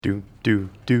Do,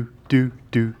 do, do, do,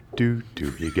 do, do,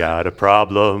 do. You got a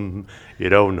problem. You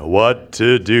don't know what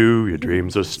to do. Your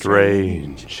dreams are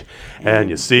strange. And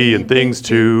you're seeing things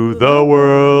too. The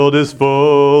world is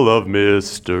full of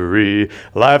mystery.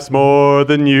 Life's more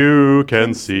than you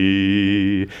can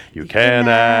see. You can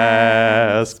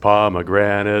ask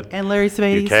Pomegranate. And Larry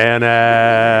Svades. You can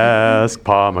ask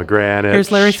Pomegranate.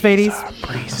 Here's Larry Svades. She's a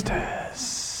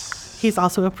priestess. He's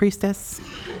also a priestess.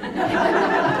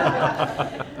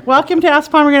 Welcome to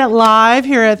Ask Pomegranate Live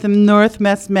here at the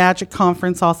Northwest Magic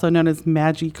Conference, also known as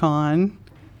MagiCon.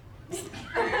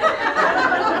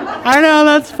 I know,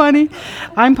 that's funny.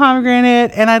 I'm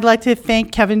Pomegranate, and I'd like to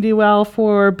thank Kevin Duell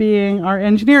for being our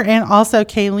engineer, and also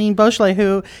Kayleen Beauchelet,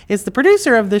 who is the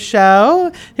producer of the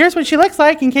show. Here's what she looks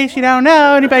like, in case you don't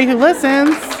know, anybody who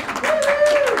listens.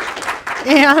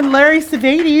 And Larry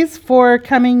Svades for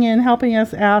coming and helping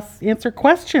us answer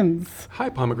questions. Hi,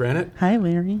 Pomegranate. Hi,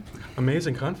 Larry.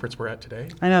 Amazing conference we're at today.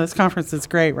 I know, this conference is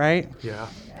great, right? Yeah.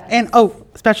 And,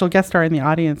 special guest star in the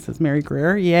audience is Mary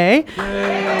Greer. Yay.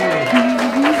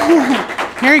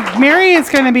 Mary is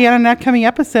going to be on an upcoming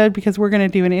episode because we're going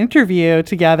to do an interview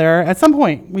together at some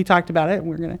point. We talked about it.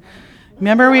 We're going to...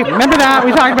 Remember that?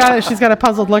 We talked about it. She's got a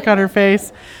puzzled look on her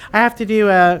face. I have to do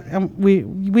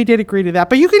we did agree to that.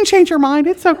 But you can change your mind.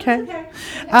 It's okay.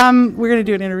 We're going to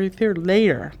do an interview here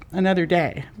later, another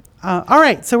day. All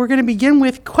right. So we're going to begin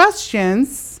with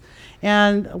questions.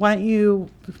 And why don't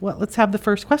let's have the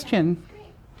first question.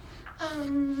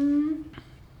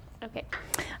 Okay.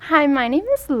 Hi, my name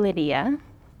is Lydia.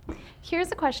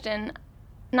 Here's a question,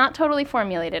 not totally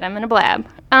formulated. I'm going to blab.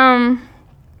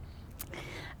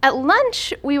 At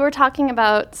lunch, we were talking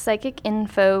about psychic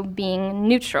info being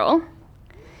neutral.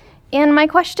 And my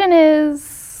question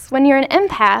is, when you're an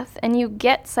empath and you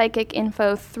get psychic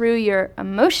info through your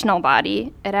emotional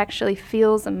body, it actually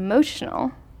feels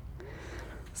emotional.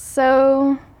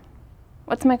 So,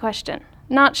 what's my question?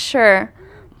 Not sure,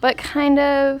 but kind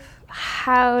of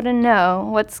how to know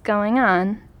what's going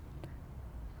on.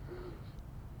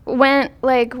 When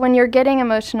you're getting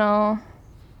emotional...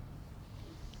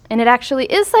 and it actually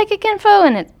is psychic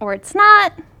info, or it's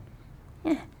not.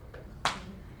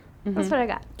 That's what I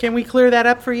got. Can we clear that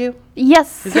up for you?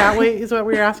 Yes. Is that what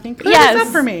we're asking? Clear yes. this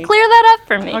up for me. Clear that up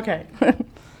for me. Okay.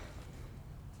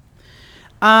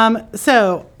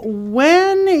 So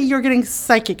when you're getting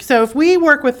psychic, so if we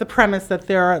work with the premise that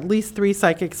there are at least 3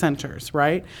 psychic centers,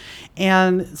 right?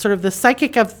 And sort of the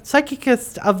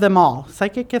psychicest of them all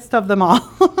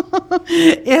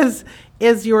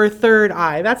is your third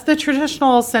eye. That's the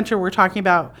traditional center we're talking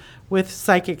about with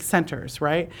psychic centers,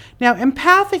 right? Now,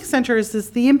 empathic centers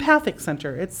is the empathic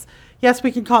center. Yes,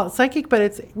 we can call it psychic, but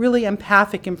it's really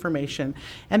empathic information.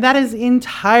 And that is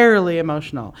entirely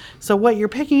emotional. So what you're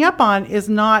picking up on is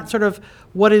not sort of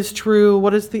what is true,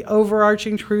 what is the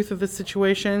overarching truth of the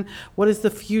situation, what does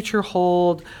the future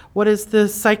hold, what is the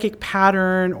psychic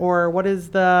pattern, or what is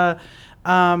the...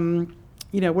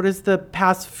 what does the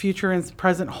past, future, and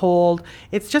present hold?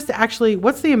 It's just actually,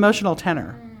 what's the emotional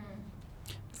tenor?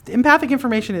 Empathic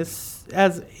information is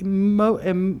as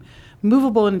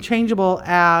movable and changeable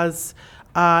as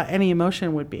any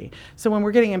emotion would be. So when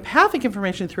we're getting empathic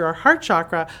information through our heart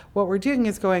chakra, what we're doing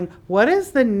is going, what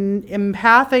is the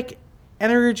empathic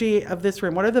energy of this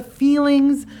room? What are the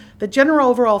feelings, the general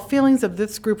overall feelings of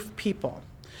this group of people?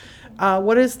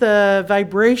 What is the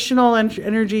vibrational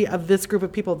energy of this group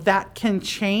of people that can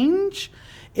change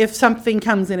if something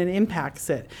comes in and impacts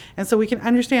it? And so we can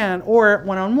understand, or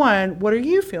one-on-one, what are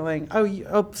you feeling?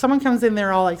 Someone comes in,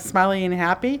 they're all like smiling and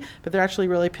happy, but they're actually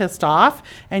really pissed off.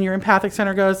 And your empathic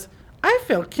center goes, I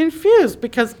feel confused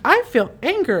because I feel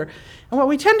anger. And what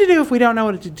we tend to do if we don't know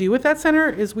what to do with that center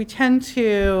is we tend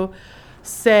to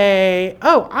say,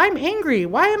 I'm angry.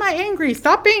 Why am I angry?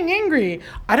 Stop being angry.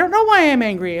 I don't know why I'm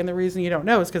angry. And the reason you don't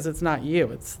know is because it's not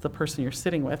you. It's the person you're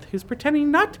sitting with who's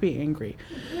pretending not to be angry.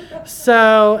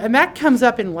 So, and that comes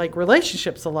up in like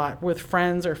relationships a lot with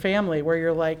friends or family where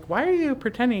you're like, why are you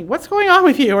pretending? What's going on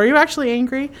with you? Are you actually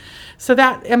angry? So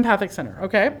that empathic center,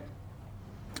 okay?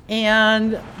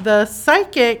 And the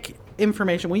psychic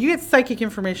information, when you get psychic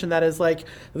information that is like,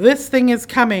 this thing is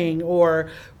coming,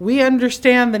 or we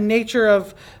understand the nature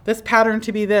of this pattern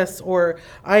to be this, or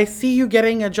I see you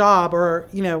getting a job, or,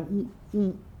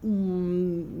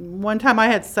 one time I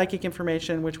had psychic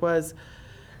information which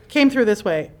came through this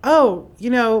way.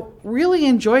 Really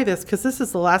enjoy this because this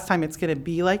is the last time it's going to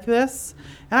be like this.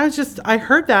 And I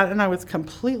heard that and I was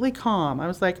completely calm. I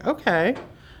was like, okay,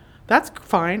 that's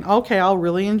fine. Okay, I'll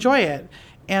really enjoy it.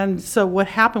 And so what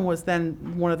happened was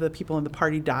then one of the people in the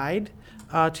party died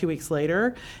 2 weeks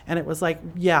later, and it was like,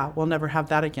 yeah, we'll never have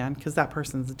that again because that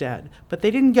person's dead. But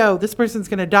they didn't go, this person's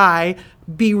going to die,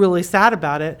 be really sad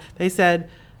about it. They said,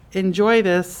 enjoy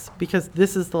this because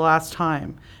this is the last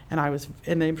time.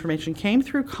 And the information came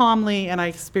through calmly, and I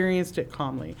experienced it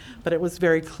calmly. But it was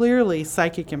very clearly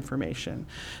psychic information.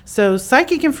 So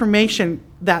psychic information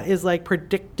that is like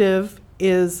predictive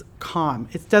is calm.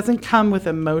 It doesn't come with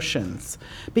emotions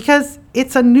because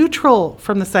it's a neutral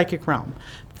from the psychic realm.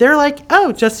 They're like,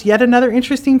 oh, just yet another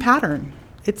interesting pattern.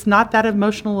 It's not that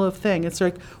emotional of thing. It's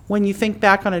like when you think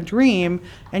back on a dream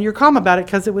and you're calm about it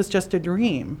because it was just a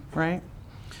dream, right?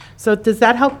 So does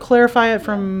that help clarify it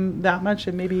from that much?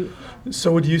 And maybe.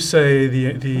 So would you say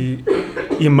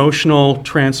the emotional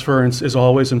transference is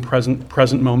always in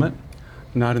present moment,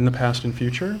 not in the past and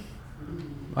future?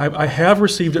 I have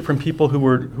received it from people who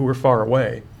were far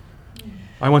away.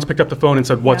 I once picked up the phone and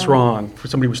said, "What's wrong?" for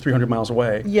somebody who was 300 miles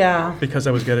away. Yeah. Because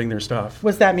I was getting their stuff.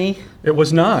 Was that me? It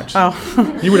was not.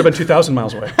 Oh. You would have been 2,000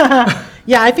 miles away.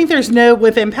 Yeah, I think there's no,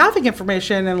 with empathic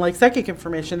information and like psychic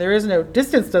information, there is no,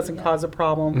 distance doesn't cause a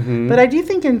problem. Mm-hmm. But I do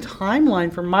think in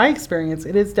timeline, from my experience,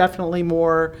 it is definitely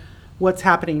more what's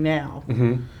happening now.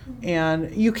 Mm-hmm.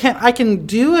 And I can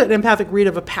do an empathic read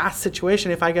of a past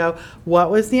situation if I go, what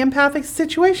was the empathic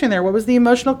situation there? What was the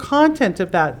emotional content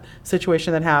of that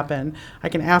situation that happened? I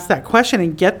can ask that question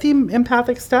and get the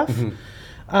empathic stuff.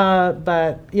 Mm-hmm.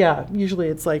 But yeah, usually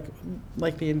it's like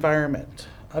the environment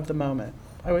of the moment,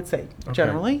 I would say. Okay.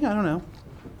 Generally, I don't know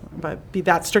if I'd be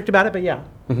that strict about it, but yeah,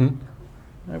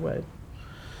 Mm-hmm. I would.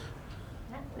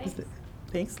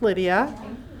 Thanks, Lydia.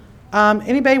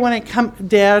 Anybody want to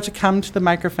dare to come to the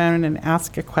microphone and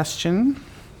ask a question?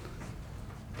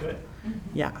 Good.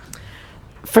 Yeah.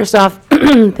 First off,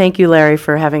 thank you, Larry,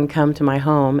 for having come to my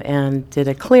home and did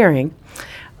a clearing.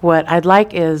 What I'd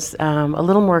like is a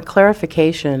little more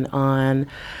clarification on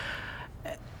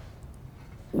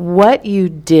what you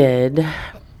did.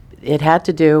 It had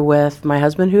to do with my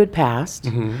husband who had passed,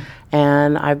 Mm-hmm.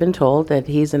 and I've been told that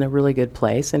he's in a really good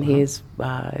place, and he's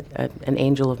an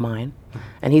angel of mine,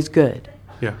 and he's good.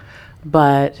 Yeah.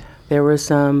 But there was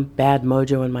some bad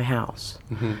mojo in my house.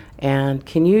 Mm-hmm. And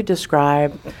can you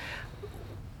describe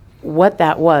what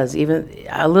that was? Even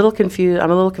a little confused.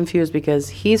 I'm a little confused because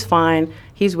he's fine,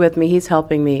 he's with me, he's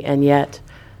helping me, and yet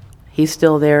he's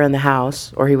still there in the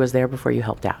house, or he was there before you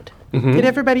helped out. Mm-hmm. Did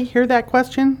everybody hear that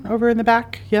question over in the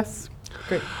back? Yes?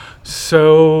 Great.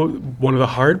 So one of the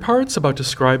hard parts about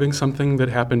describing something that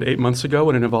happened 8 months ago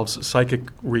and it involves psychic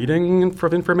reading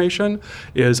of information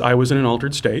is I was in an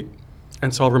altered state,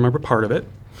 and so I'll remember part of it,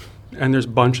 and there's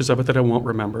bunches of it that I won't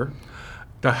remember.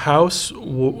 The house,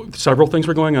 several things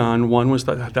were going on. One was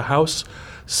that the house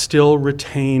still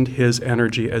retained his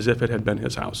energy as if it had been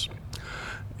his house.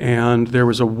 And there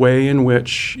was a way in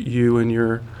which you and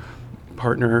your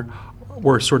partner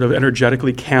were sort of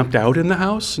energetically camped out in the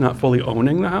house, not fully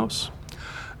owning the house.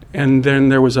 And then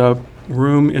there was a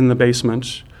room in the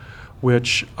basement,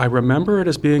 which I remember it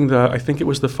as being I think it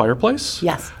was the fireplace.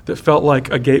 Yes. That felt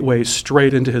like a gateway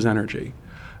straight into his energy.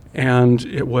 And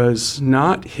it was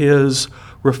not his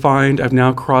refined, I've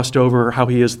now crossed over how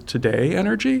he is today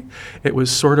energy. It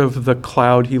was sort of the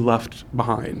cloud he left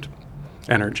behind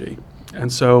energy.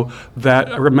 And so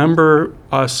that I remember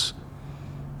us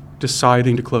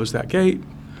deciding to close that gate.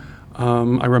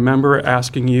 I remember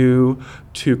asking you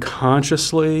to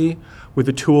consciously, with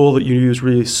the tool that you use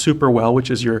really super well,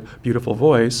 which is your beautiful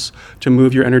voice, to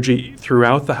move your energy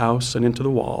throughout the house and into the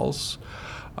walls.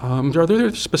 Are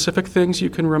there specific things you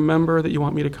can remember that you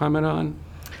want me to comment on?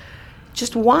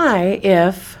 Just why,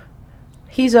 if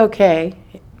he's okay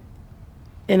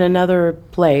in another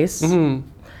place, Mm-hmm.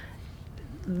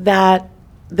 that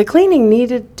the cleaning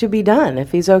needed to be done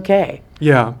if he's okay?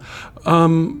 Yeah.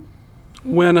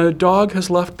 When a dog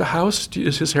has left the house,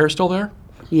 is his hair still there?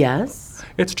 Yes.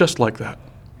 It's just like that.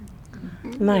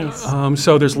 Nice.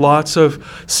 So there's lots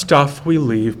of stuff we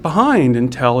leave behind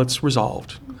until it's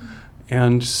resolved.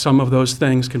 And some of those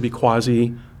things can be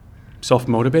quasi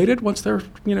self-motivated once they're,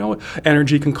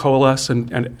 energy can coalesce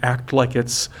and act like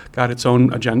it's got its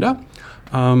own agenda,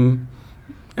 and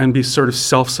be sort of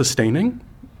self-sustaining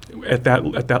at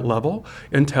that level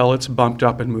until it's bumped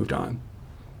up and moved on.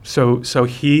 So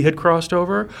he had crossed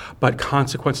over, but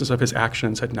consequences of his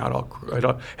actions had not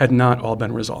all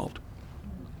been resolved.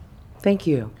 Thank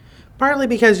you. Partly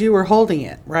because you were holding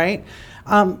it, right?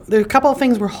 There are a couple of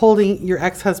things were holding your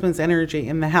ex-husband's energy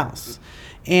in the house.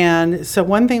 And so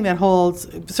one thing that holds,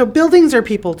 so buildings are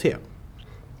people too,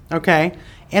 okay?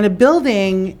 And a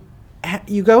building,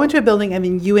 you go into a building and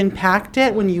then you impact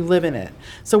it when you live in it.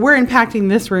 So we're impacting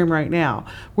this room right now.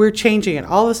 We're changing it.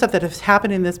 All the stuff that has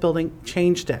happened in this building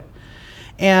changed it.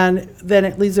 and then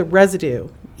it leaves a residue.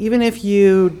 Even if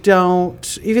you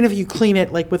clean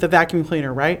it like with a vacuum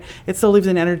cleaner, right? It still leaves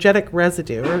an energetic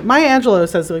residue. Or Maya Angelou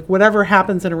says like whatever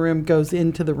happens in a room goes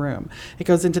into the room. It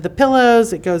goes into the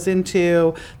pillows, it goes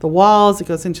into the walls, it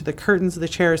goes into the curtains of the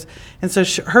chairs. And so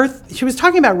she was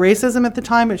talking about racism at the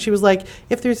time, but she was like,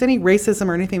 if there's any racism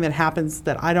or anything that happens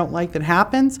that I don't like that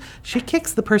happens, she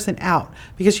kicks the person out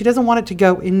because she doesn't want it to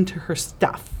go into her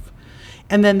stuff.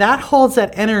 And then that holds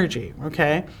that energy,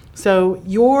 okay? So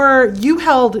you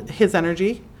held his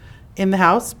energy in the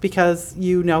house because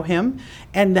you know him,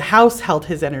 and the house held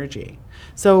his energy.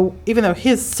 So even though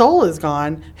his soul is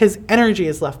gone, his energy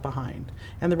is left behind,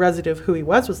 and the residue of who he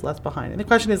was left behind. And the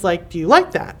question is like, do you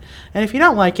like that? And if you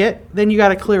don't like it, then you got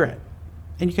to clear it.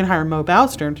 And you can hire Mo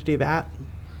Bowstern to do that.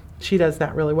 She does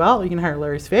that really well. You can hire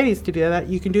Larry Spades to do that.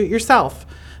 You can do it yourself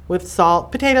with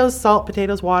salt, potatoes,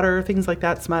 water, things like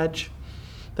that, smudge.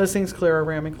 Those things clear a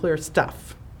room and clear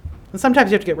stuff. And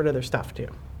sometimes you have to get rid of their stuff too.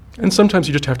 And sometimes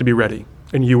you just have to be ready.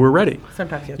 And you were ready.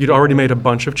 Sometimes you have to You'd be already ready. made a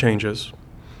bunch of changes,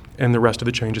 and the rest of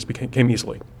the changes came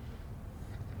easily.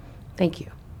 Thank you.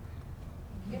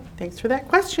 Thanks for that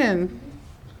question.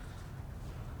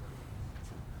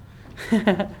 Close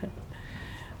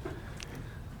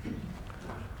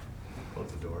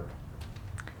the door.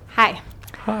 Hi.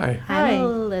 Hi. Hi. I'm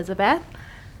Elizabeth.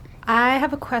 I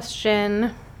have a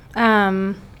question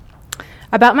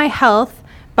about my health,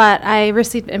 but I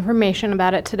received information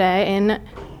about it today in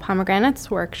Pomegranate's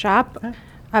workshop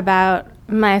about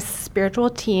my spiritual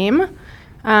team.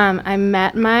 I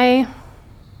met my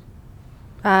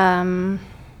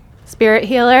spirit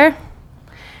healer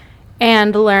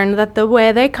and learned that the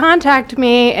way they contact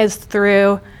me is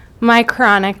through my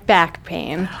chronic back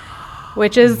pain,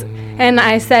 which is, and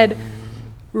I said,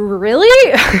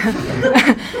 really?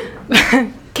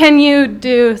 Can you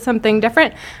do something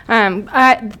different?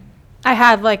 I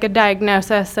have like a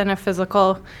diagnosis and a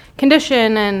physical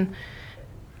condition and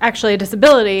actually a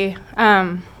disability.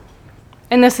 And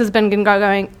this has been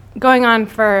going on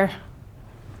for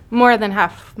more than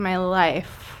half my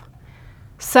life.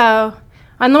 So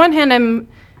on the one hand, I'm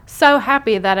so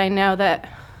happy that I know that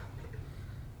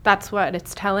that's what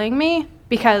it's telling me,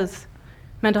 because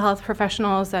mental health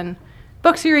professionals and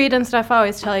books you read and stuff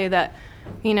always tell you that,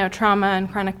 you know, trauma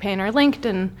and chronic pain are linked,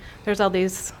 and there's all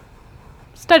these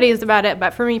studies about it.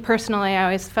 But for me personally, I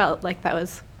always felt like that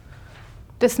was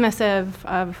dismissive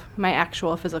of my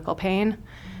actual physical pain.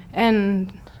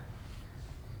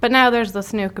 But now there's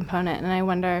this new component, and I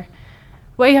wonder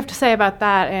what you have to say about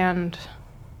that and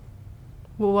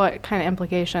what kind of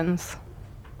implications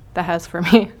that has for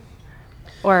me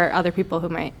or other people who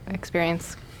might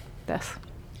experience this.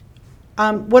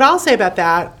 What I'll say about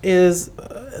that is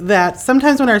that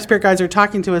sometimes when our spirit guides are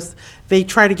talking to us, they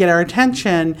try to get our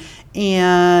attention,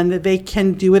 and they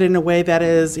can do it in a way that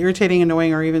is irritating,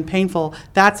 annoying, or even painful.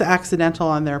 That's accidental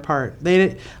on their part.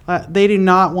 They do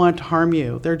not want to harm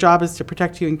you. Their job is to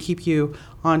protect you and keep you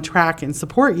on track and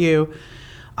support you.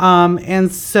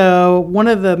 And so one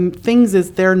of the things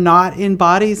is they're not in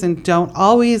bodies and don't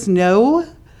always know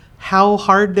how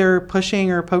hard they're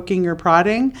pushing or poking or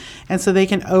prodding, and so they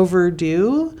can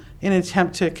overdo in an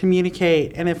attempt to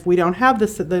communicate. And if we don't have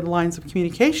the lines of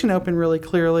communication open really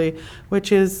clearly,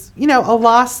 which is, you know, a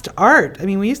lost art. I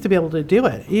mean, we used to be able to do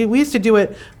it. We used to do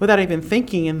it without even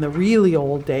thinking in the really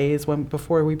old days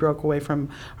before we broke away from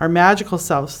our magical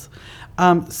selves.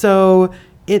 So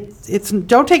it's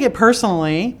don't take it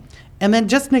personally, and then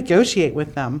just negotiate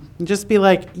with them and just be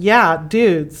like, yeah,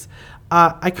 dudes,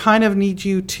 I kind of need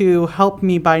you to help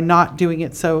me by not doing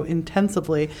it so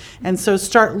intensively. And so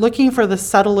start looking for the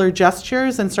subtler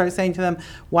gestures and start saying to them,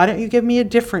 why don't you give me a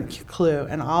different clue?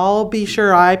 And I'll be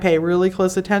sure I pay really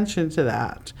close attention to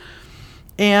that.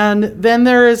 And then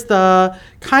there is the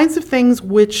kinds of things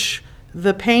which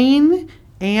the pain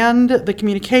and the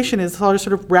communication is all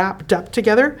sort of wrapped up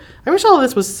together. I wish all of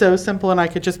this was so simple and I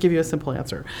could just give you a simple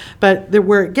answer. But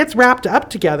where it gets wrapped up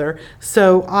together,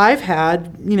 so I've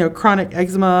had, you know, chronic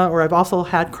eczema, or I've also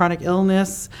had chronic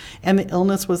illness, and the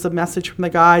illness was a message from the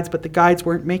guides, but the guides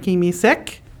weren't making me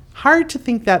sick. Hard to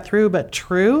think that through, but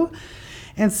true.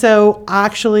 And so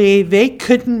actually they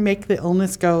couldn't make the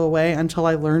illness go away until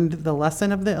I learned the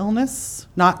lesson of the illness.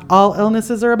 Not all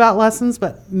illnesses are about lessons,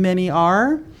 but many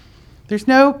are. There's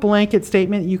no blanket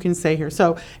statement you can say here.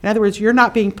 So, in other words, you're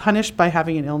not being punished by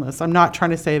having an illness. I'm not trying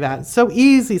to say that. It's so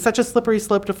easy, such a slippery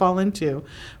slope to fall into,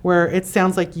 where it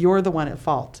sounds like you're the one at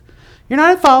fault. You're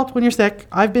not at fault when you're sick.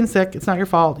 I've been sick. It's not your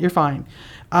fault. You're fine.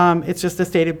 It's just a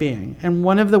state of being. And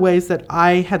one of the ways that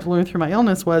I had to learn through my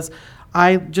illness was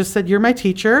I just said, you're my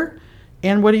teacher.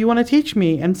 And what do you want to teach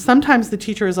me? And sometimes the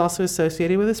teacher is also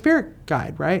associated with a spirit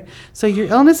guide, right? So your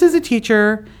illness is a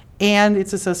teacher, and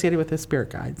it's associated with a spirit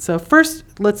guide. So first,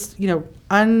 let's,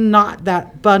 unknot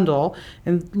that bundle,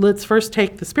 and let's first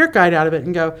take the spirit guide out of it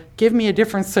and go, give me a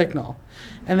different signal.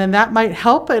 And then that might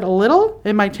help it a little.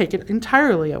 It might take it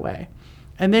entirely away.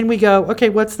 And then we go, okay,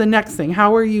 what's the next thing?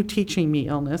 How are you teaching me,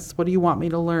 illness? What do you want me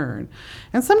to learn?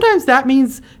 And sometimes that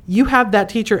means you have that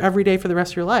teacher every day for the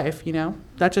rest of your life,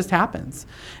 That just happens.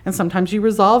 And sometimes you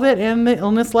resolve it and the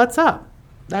illness lets up.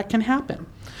 That can happen.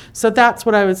 So that's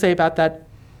what I would say about that.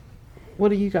 What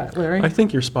do you got, Larry? I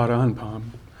think you're spot on,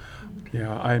 Pam.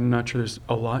 Yeah, I'm not sure there's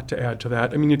a lot to add to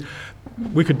that. I mean,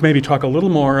 we could maybe talk a little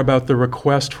more about the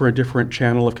request for a different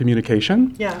channel of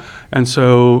communication. Yeah. And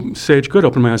so Sage Good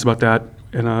opened my eyes about that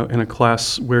in a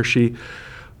class where she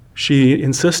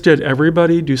insisted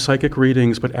everybody do psychic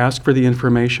readings, but ask for the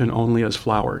information only as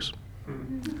flowers.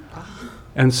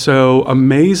 And so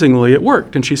amazingly, it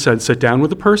worked. And she said, sit down with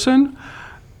the person,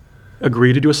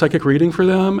 agree to do a psychic reading for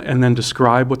them, and then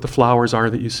describe what the flowers are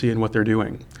that you see and what they're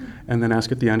doing. And then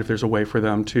ask at the end if there's a way for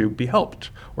them to be helped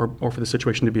or for the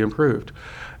situation to be improved.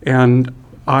 And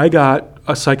I got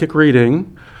a psychic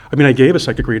reading. I gave a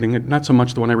psychic reading, not so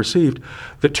much the one I received,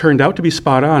 that turned out to be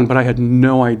spot on, but I had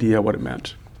no idea what it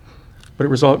meant. But it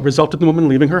resulted in the woman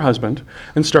leaving her husband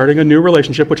and starting a new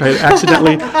relationship, which I had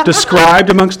accidentally described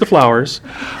amongst the flowers.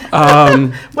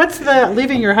 What's the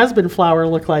leaving your husband flower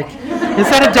look like? Is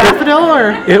that a daffodil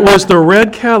or? It was the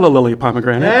red calla lily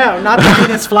pomegranate. No, not the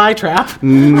Venus flytrap.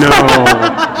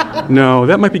 No,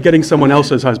 that might be getting someone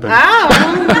else's husband.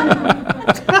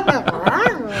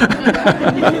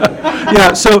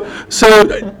 Yeah, so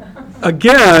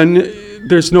again,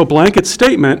 there's no blanket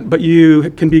statement, but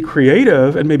you can be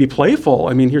creative and maybe playful.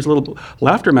 Here's a little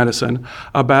laughter medicine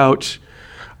about,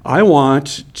 I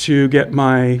want to get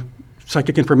my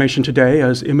psychic information today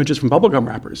as images from bubblegum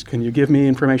wrappers. Can you give me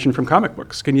information from comic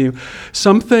books?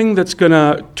 Something that's going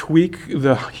to tweak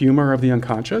the humor of the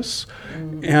unconscious,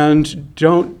 and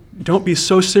don't be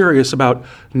so serious about,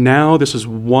 now this is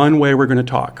one way we're going to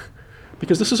talk.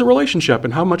 Because this is a relationship,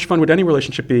 and how much fun would any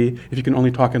relationship be if you can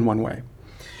only talk in one way?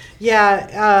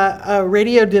 Yeah,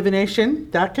 radio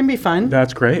divination, that can be fun.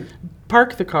 That's great.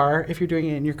 Park the car, if you're doing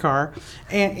it in your car,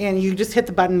 and you just hit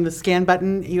the button, the scan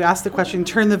button, you ask the question,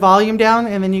 turn the volume down,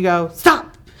 and then you go,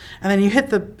 stop! And then you hit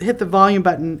the volume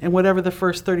button, and whatever the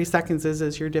first 30 seconds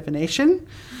is your divination.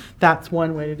 That's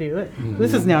one way to do it. Mm-hmm.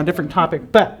 This is now a different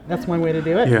topic, but that's one way to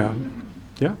do it.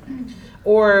 Yeah.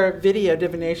 Or video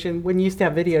divination. When you used to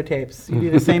have videotapes, you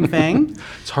do the same thing.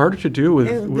 It's harder to do with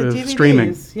DVDs,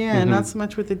 streaming. Yeah, not so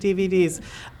much with the DVDs.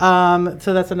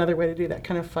 So that's another way to do that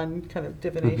kind of fun kind of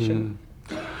divination.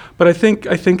 But I think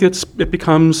it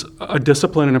becomes a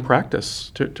discipline and a practice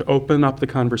to open up the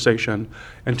conversation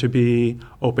and to be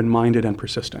open-minded and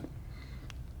persistent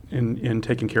in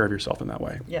taking care of yourself in that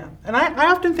way. Yeah, and I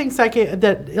often think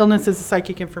that illness is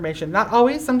psychic information. Not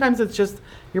always. Sometimes it's just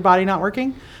your body not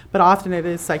working, but often it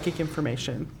is psychic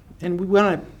information. And we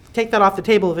want to take that off the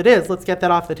table. If it is, let's get that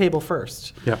off the table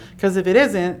first. Yeah. Because if it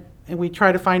isn't, and we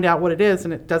try to find out what it is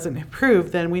and it doesn't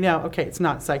improve, then we know, okay, it's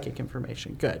not psychic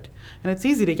information. Good. And it's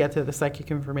easy to get to the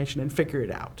psychic information and figure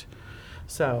it out.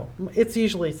 So it's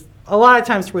usually, a lot of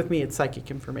times with me, it's psychic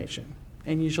information.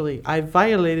 And usually I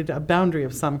violated a boundary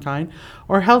of some kind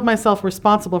or held myself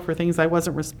responsible for things I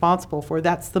wasn't responsible for.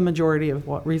 That's the majority of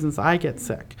what reasons I get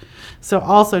sick. So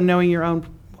also knowing your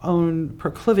own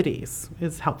proclivities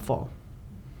is helpful.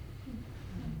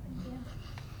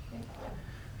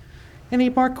 Any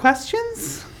more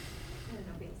questions?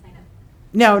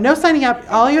 No signing up.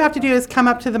 All you have to do is come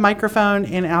up to the microphone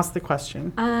and ask the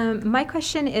question. My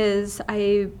question is,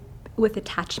 with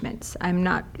attachments, I'm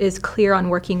not as clear on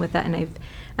working with that, and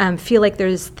I feel like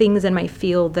there's things in my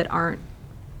field that aren't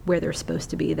where they're supposed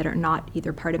to be, that are not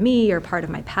either part of me or part of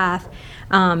my path.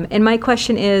 And my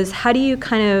question is, how do you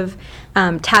kind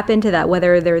of tap into that,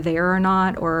 whether they're there or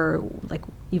not, or like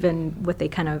even what they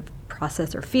kind of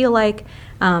process or feel like?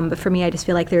 But for me, I just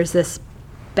feel like there's this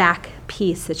back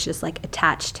piece that's just like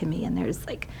attached to me, and there's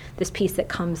like this piece that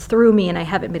comes through me, and I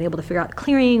haven't been able to figure out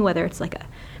clearing, whether it's like a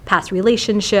past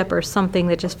relationship or something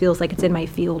that just feels like it's in my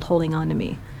field holding on to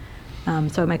me.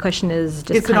 So my question is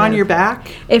just, is it on your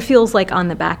back? It feels like on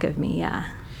the back of me, yeah.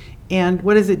 And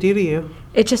what does it do to you?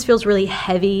 It just feels really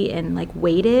heavy and like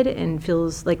weighted, and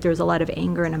feels like there's a lot of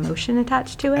anger and emotion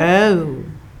attached to it. Oh.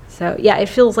 So yeah, it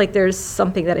feels like there's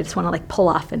something that I just want to like pull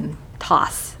off and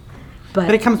toss.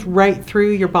 But it comes right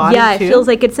through your body, yeah, too? It feels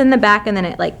like it's in the back, and then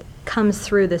it like comes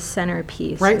through the center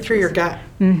piece. Right through your gut.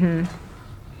 Mm-hmm.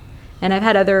 And I've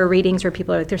had other readings where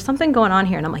people are like, there's something going on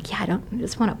here. And I'm like, yeah, I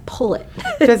just want to pull it.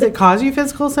 Does it cause you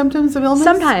physical symptoms of illness?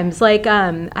 Sometimes. Like,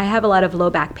 I have a lot of low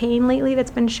back pain lately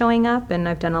that's been showing up, and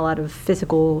I've done a lot of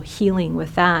physical healing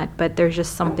with that. But there's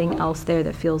just something else there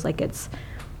that feels like it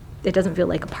doesn't feel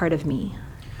like a part of me.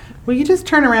 Will you just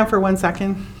turn around for 1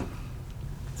 second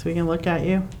so we can look at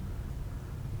you?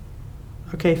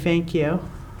 Okay, thank you.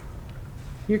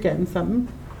 You're getting something.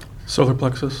 Solar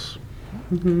plexus,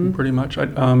 pretty much.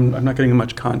 I'm not getting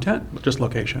much content, but just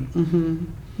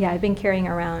location. Yeah, I've been carrying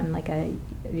around like a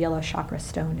yellow chakra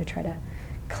stone to try to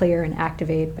clear and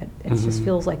activate, but it just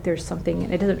feels like there's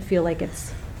something. It doesn't feel like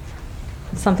it's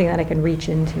something that I can reach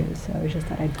into, so it's just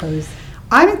that I'd pose.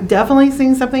 I'm definitely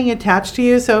seeing something attached to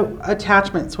you. So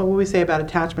attachments, what would we say about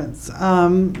attachments?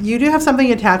 You do have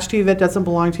something attached to you that doesn't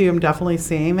belong to you. I'm definitely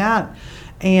seeing that.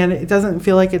 And it doesn't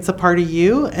feel like it's a part of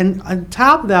you. And on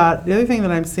top of that, the other thing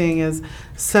that I'm seeing is,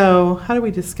 so how do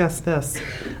we discuss this?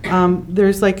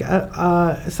 There's like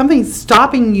something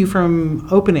stopping you from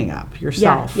opening up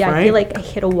yourself, Yeah, right? I feel like I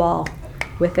hit a wall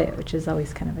with it, which is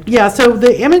always kind of a Yeah, so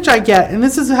the image I get, and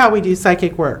this is how we do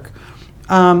psychic work.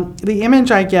 The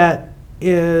image I get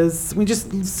is we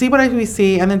just see what we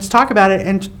see and then just talk about it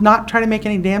and not try to make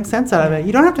any damn sense out of it.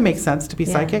 You don't have to make sense to be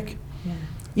psychic. Yeah.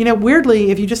 You know, weirdly,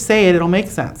 if you just say it, it'll make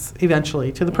sense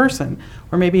eventually to the person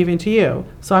or maybe even to you.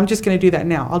 So I'm just going to do that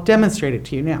now. I'll demonstrate it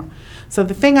to you now. So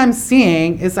the thing I'm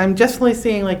seeing is I'm definitely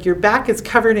seeing like your back is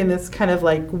covered in this kind of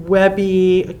like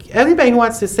webby. Anybody who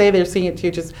wants to say they're seeing it too,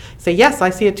 just say, yes,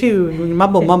 I see it too.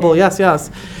 Mumble, yes,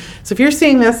 yes. So if you're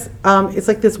seeing this, it's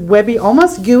like this webby,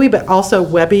 almost gooey, but also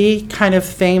webby kind of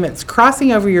thing that's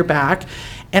crossing over your back.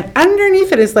 And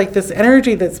underneath it is like this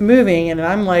energy that's moving. And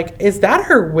I'm like, is that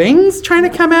her wings trying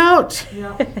to come out?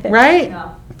 Yeah. Right?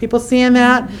 Yeah. People seeing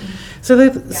that? So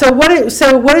what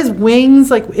is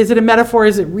wings? Like, is it a metaphor?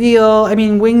 Is it real? I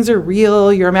mean, wings are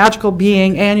real. You're a magical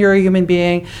being and you're a human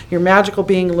being. Your magical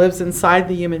being lives inside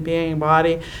the human being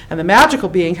body. And the magical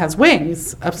being has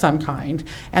wings of some kind.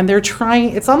 And they're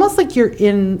trying, it's almost like you're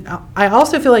in, I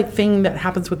also feel like thing that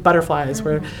happens with butterflies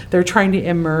where they're trying to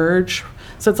emerge.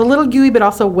 So it's a little gooey, but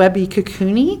also webby,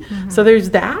 cocoony. So there's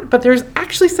that, but there's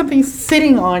actually something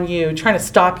sitting on you trying to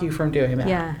stop you from doing that.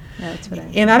 Yeah, that's what I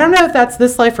And I don't know if that's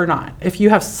this life or not. If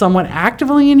you have someone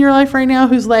actively in your life right now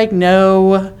who's like,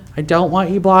 no, I don't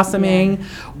want you blossoming,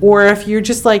 or if you're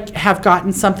just like have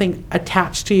gotten something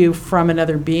attached to you from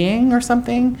another being or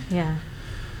something. Yeah.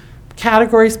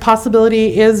 Category's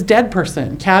possibility is dead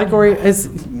person. Category is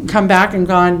come back and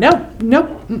gone, nope,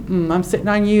 I'm sitting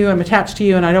on you, I'm attached to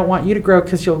you, and I don't want you to grow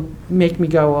because you'll make me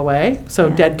go away. So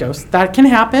dead ghost. That can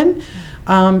happen.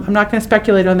 I'm not going to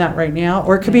speculate on that right now.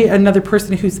 Or it could be another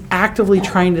person who's actively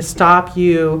trying to stop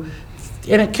you.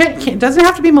 And it doesn't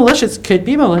have to be malicious. Could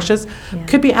be malicious.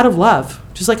 Could be out of love.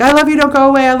 Just like, I love you, don't go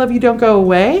away. I love you, don't go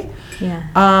away.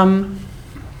 Yeah.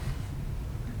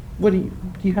 What do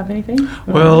you have anything?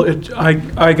 Well,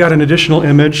 I got an additional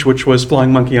image, which was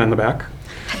flying monkey on the back.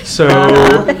 So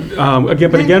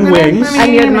again, wings.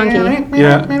 I'm your monkey.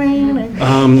 Yeah.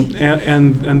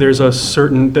 And there's a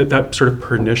certain that sort of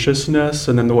perniciousness,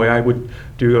 and then the way I would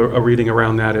do a reading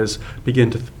around that is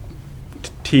begin to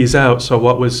tease out. So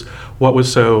what was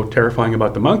so terrifying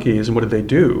about the monkeys, and what did they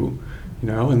do? You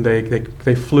know, and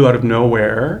they flew out of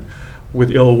nowhere with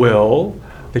ill will.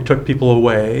 They took people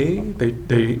away.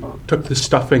 They took the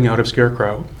stuffing out of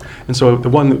Scarecrow. And so the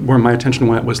one where my attention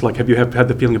went was like, have you had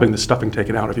the feeling of having the stuffing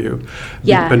taken out of you?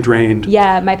 Yeah. You've been drained.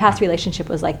 Yeah, my past relationship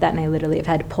was like that, and I literally have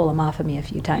had to pull him off of me a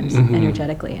few times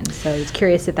energetically. And so I was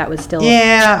curious if that was still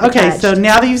okay, so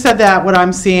now that you said that, what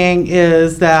I'm seeing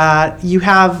is that you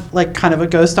have like kind of a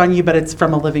ghost on you, but it's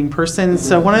from a living person.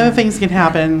 So one of the things can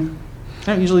happen, I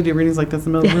don't usually do readings like this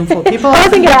in a room full of people. I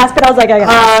wasn't going to ask, but I was like,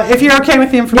 if you're okay with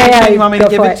the information, you want me to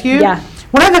give it to you? Yeah.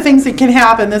 One of the things that can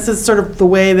happen, this is sort of the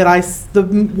way that the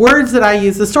words that I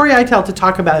use, the story I tell to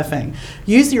talk about a thing.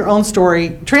 Use your own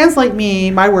story, translate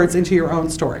my words into your own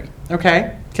story,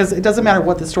 okay? Because it doesn't matter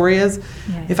what the story is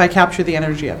if I capture the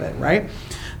energy of it, right?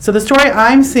 So the story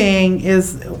I'm seeing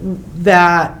is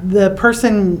that the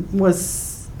person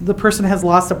has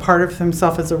lost a part of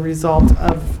himself as a result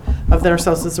of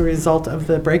themselves as a result of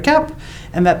the breakup,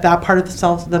 and that part of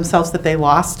themselves that they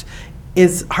lost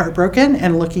is heartbroken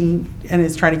and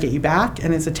is trying to get you back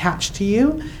and is attached to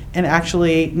you and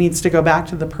actually needs to go back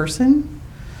to the person.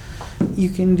 You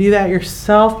can do that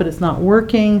yourself, but it's not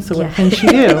working. So what can she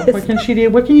do? What can she do?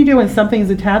 What can you do when something's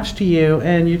attached to you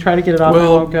and you try to get it off and it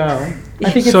won't go?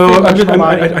 I think it's so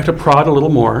body. I have to prod a little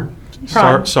more.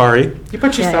 Sorry. You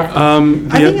put yourself.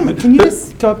 Can you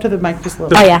just go up to the mic just a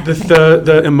little?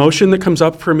 The emotion that comes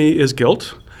up for me is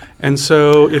guilt, And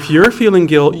so if you're feeling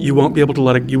guilt, you won't be able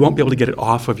to you won't be able to get it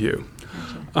off of you.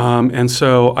 And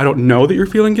so I don't know that you're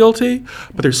feeling guilty,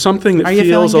 but there's something that Are you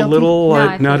feels a feeling guilty? little No, like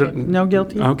I feel not. good. No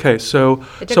guilty? Okay, so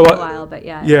It took so a while, but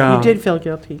yeah. yeah, You did feel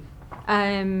guilty.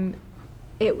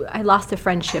 I lost a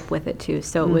friendship with it too,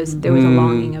 so there was a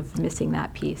longing of missing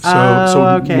that piece.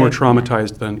 so okay. more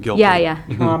traumatized than guilty. yeah.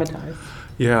 Traumatized.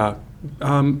 Yeah,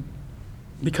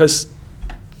 because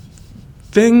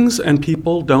things and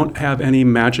people don't have any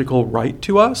magical right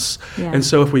to us, Yeah. and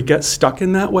so if we get stuck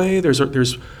in that way, there's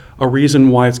a reason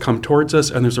why it's come towards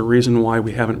us, and there's a reason why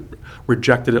we haven't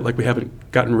rejected it, like we haven't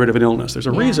gotten rid of an illness. There's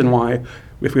a Yeah. reason why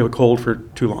if we have a cold for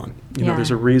too long, you know, Yeah.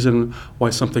 there's a reason why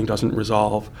something doesn't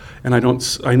resolve, and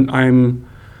I'm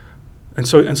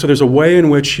so there's a way in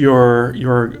which your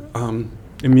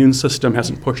immune system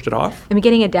hasn't pushed it off. I'm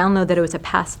getting a download that it was a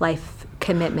past life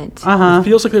commitment. It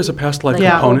feels like there's a past life Like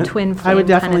Yeah. an old component. twin flame I would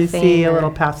kind of definitely thing, see a or-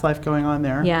 little past life going on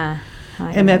there. Yeah.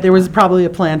 And that there was probably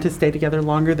a plan to stay together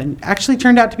longer than actually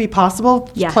turned out to be possible.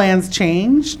 Yeah. Plans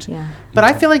changed. Yeah. But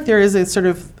I feel like there is a sort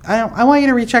of, I want you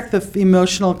to recheck the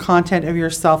emotional content of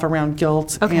yourself around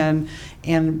guilt Okay.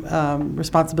 and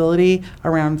responsibility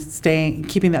around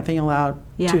keeping that thing allowed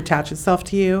Yeah. to attach itself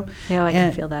to you. Yeah, I can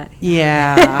And- feel that.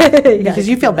 Yeah, because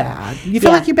you feel bad. You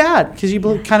feel Yeah. like you're bad because you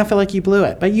kind of feel like you blew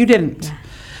it, but you didn't.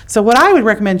 So what I would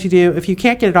recommend you do, if you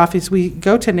can't get it off, is we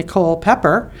go to Nicole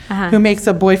Pepper, who makes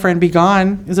a boyfriend be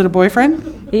gone. Is it a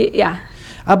boyfriend? Yeah.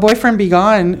 A boyfriend be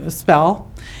gone spell,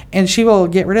 and she will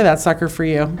get rid of that sucker for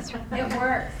you.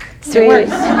 Sweet.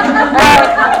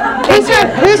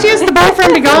 Who's used the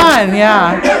boyfriend be gone?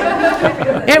 Yeah.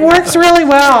 It works really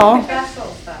well.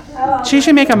 She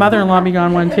should make a mother-in-law be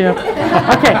gone one too.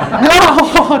 Okay.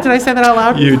 No, did I say that out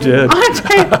loud? You did.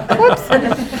 Okay. Whoops.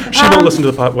 She won't listen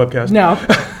to the webcast. No.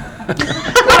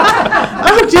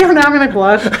 Oh dear, now I'm gonna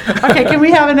blush. Okay, can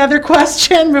we have another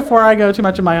question before I go too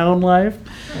much of my own life?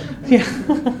 Yeah.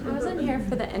 I wasn't here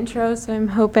for the intro, so I'm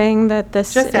hoping that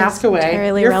this Just is ask away.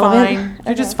 entirely You're relevant. fine.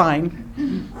 You're just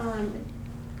fine.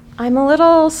 I'm a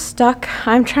little stuck.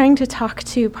 I'm trying to talk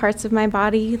to parts of my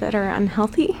body that are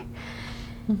unhealthy.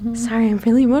 Sorry, I'm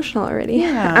really emotional already.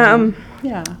 Yeah.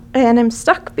 Yeah. And I'm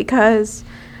stuck because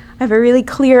I have a really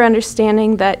clear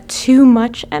understanding that too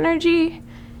much energy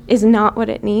is not what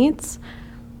it needs,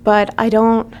 but I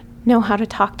don't know how to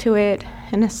talk to it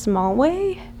in a small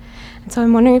way. And so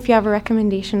I'm wondering if you have a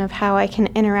recommendation of how I can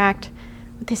interact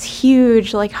with this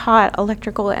huge, like, hot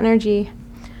electrical energy,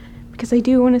 because I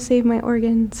do want to save my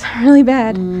organs really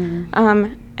bad.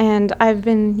 And I've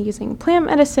been using plant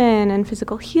medicine and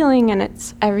physical healing, and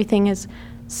everything is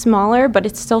smaller, but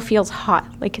it still feels hot,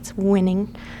 like it's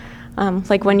winning,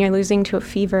 like when you're losing to a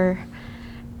fever.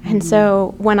 And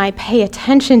so when I pay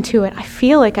attention to it, I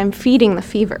feel like I'm feeding the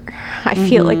fever. I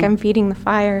feel like I'm feeding the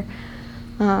fire.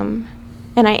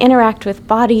 And I interact with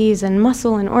bodies and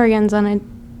muscle and organs on a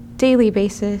daily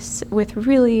basis with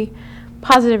really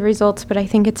positive results, but I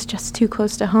think it's just too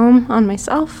close to home on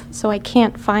myself, so I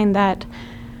can't find that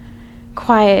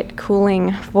quiet,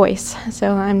 cooling voice.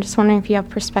 So I'm just wondering if you have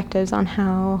perspectives on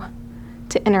how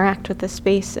to interact with the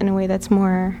space in a way that's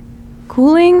more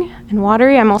cooling and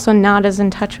watery. I'm also not as in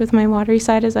touch with my watery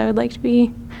side as I would like to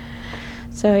be.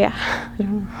 So yeah, I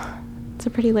don't know. It's a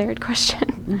pretty layered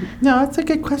question. No, it's a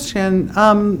good question.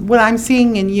 What I'm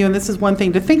seeing in you, and this is one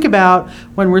thing to think about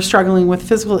when we're struggling with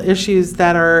physical issues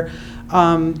that are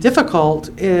difficult,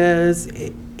 is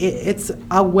it's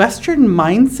a Western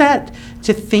mindset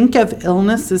to think of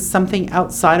illness as something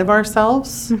outside of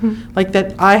ourselves. Like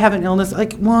that I have an illness,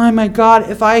 like, oh my God,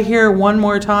 if I hear one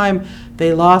more time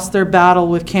they lost their battle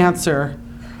with cancer,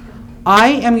 I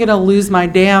am going to lose my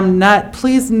damn nut.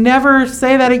 Please never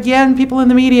say that again, people in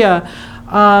the media.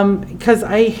 Because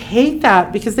I hate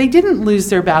that, because they didn't lose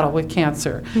their battle with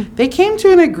cancer. They came to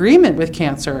an agreement with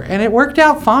cancer, and it worked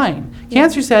out fine.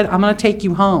 Cancer said, I'm going to take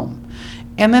you home.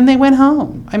 And then they went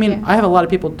home. I mean, I have a lot of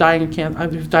people dying of cancer.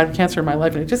 I've died of cancer in my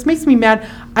life, and it just makes me mad.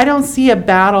 I don't see a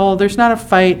battle. There's not a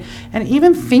fight. And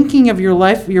even thinking of your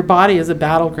life, your body as a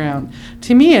battleground,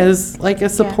 to me is like a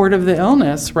support of the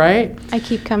illness, right? I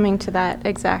keep coming to that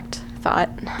exact thought,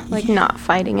 like not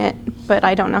fighting it, but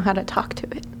I don't know how to talk to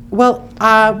it. Well,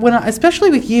 especially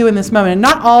with you in this moment, and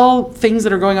not all things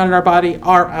that are going on in our body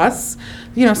are us.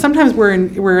 You know, sometimes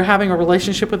we're having a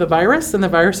relationship with a virus, and the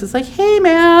virus is like, "Hey,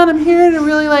 man, I'm here to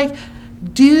really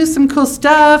do some cool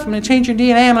stuff. I'm going to change your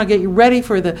DNA. I'm going to get you ready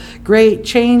for the great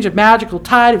change of magical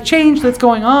tide of change that's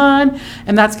going on.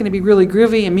 And that's going to be really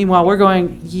groovy. And meanwhile, we're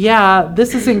going, yeah,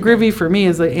 this isn't groovy for me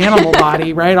as an animal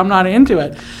body, right? I'm not into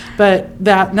it. But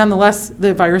that nonetheless,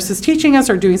 the virus is teaching us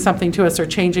or doing something to us or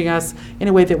changing us in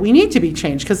a way that we need to be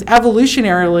changed. Because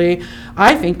evolutionarily,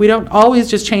 I think we don't always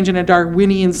just change in a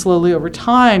Darwinian, slowly over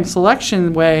time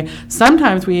selection way.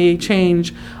 Sometimes we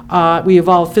change, we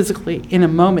evolve physically in a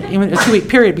moment, in a 2-week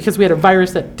period, because we had a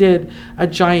virus that did a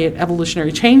giant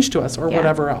evolutionary change to us or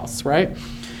whatever else, right?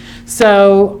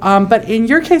 So, but in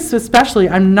your case especially,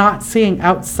 I'm not seeing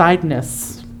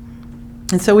outsideness.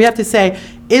 And so we have to say,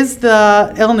 is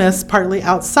the illness partly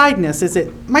outsideness? Is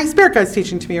it my spirit guide's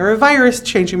teaching to me, or a virus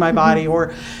changing my body,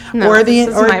 or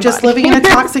just living in a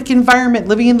toxic environment,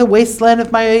 living in the wasteland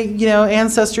of my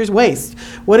ancestors' waste?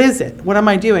 What is it? What am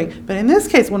I doing? But in this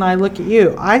case, when I look at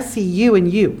you, I see you and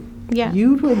you. Yeah.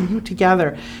 You and you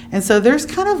together. And so there's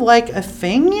kind of like a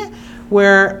thing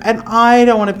where, and I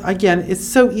don't want to, again, it's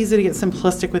so easy to get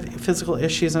simplistic with physical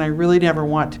issues, and I really never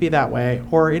want to be that way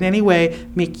or in any way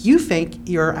make you think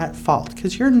you're at fault,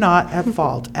 because you're not at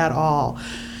fault at all.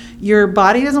 Your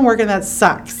body doesn't work, and that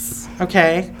sucks,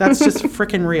 okay? That's just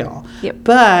freaking real. Yep.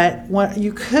 But what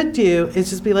you could do is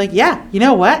just be like, yeah, you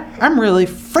know what? I'm really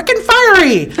freaking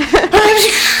fiery.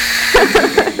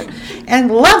 And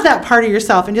love that part of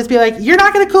yourself, and just be like, you're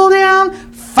not going to cool down?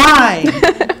 Fine.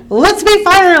 Let's be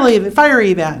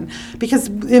fiery then. Because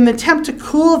in the attempt to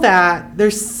cool that,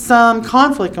 there's some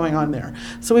conflict going on there.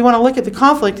 So we want to look at the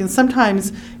conflict, and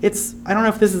sometimes it's, I don't know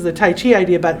if this is a Tai Chi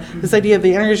idea, but this idea of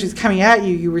the energy is coming at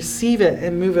you, you receive it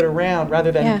and move it around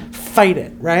rather than fight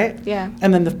it, right? Yeah.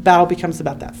 And then the battle becomes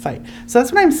about that fight. So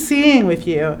that's what I'm seeing with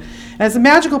you. And as a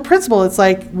magical principle, it's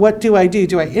like, what do I do?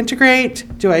 Do I integrate?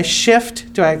 Do I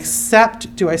shift? Do I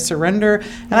accept? Do I surrender?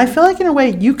 And I feel like in a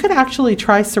way you could actually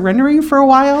try surrendering for a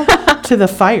while to the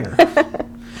fire.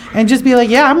 And just be like,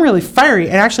 yeah, I'm really fiery.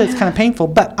 And actually, it's kind of painful,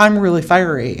 but I'm really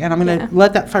fiery. And I'm going to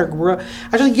let that fire grow.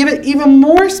 Actually, give it even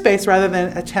more space rather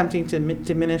than attempting to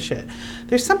diminish it.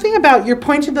 There's something about, you're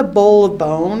pointing to the bowl of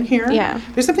bone here. Yeah.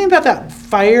 There's something about that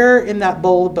fire in that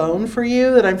bowl of bone for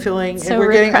you that I'm feeling. So and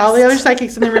we're getting all the repressed. other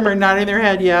psychics in the room are nodding their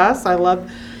head, yes. I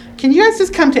love. Can you guys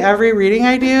just come to every reading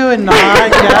I do and nod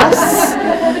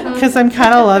yes? Because I'm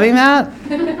kind of loving that.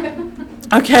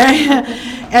 Okay.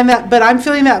 And that, but I'm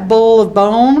feeling that bowl of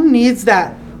bone needs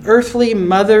that earthly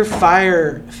mother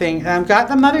fire thing. And I've got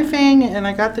the mother thing, and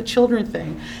I got the children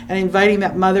thing, and inviting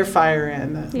that mother fire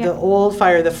in, the old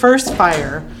fire, the first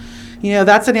fire. You know,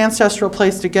 that's an ancestral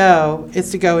place to go.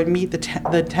 It's to go and meet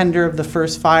the tender of the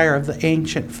first fire, of the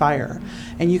ancient fire.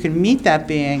 And you can meet that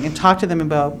being and talk to them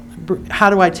about, how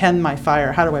do I tend my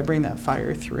fire? How do I bring that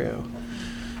fire through?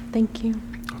 Thank you.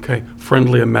 Okay,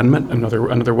 friendly amendment,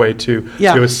 another way to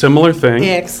Yeah. do a similar thing,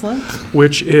 Excellent.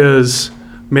 which is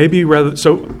maybe rather,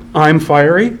 so I'm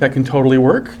fiery, that can totally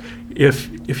work.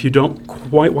 If you don't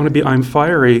quite want to be I'm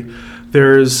fiery,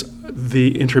 there's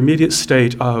the intermediate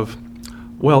state of,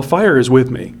 well, fire is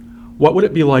with me. What would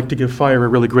it be like to give fire a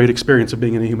really great experience of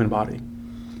being in a human body?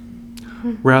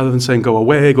 Rather than saying go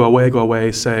away, go away, go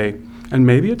away, say, and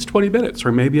maybe it's 20 minutes,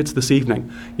 or maybe it's this evening.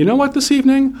 You know what, this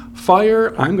evening,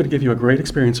 fire, I'm going to give you a great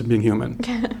experience of being human.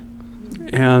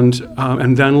 And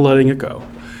then letting it go.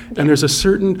 And there's a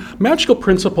certain, magical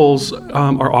principles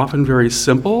are often very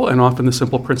simple, and often the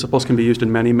simple principles can be used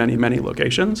in many, many, many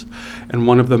locations. And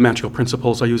one of the magical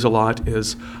principles I use a lot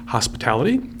is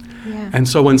hospitality. Yeah. And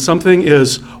so when something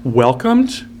is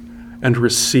welcomed and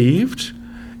received,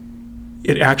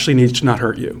 it actually needs to not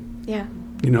hurt you. Yeah.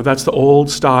 You know, that's the old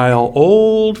style,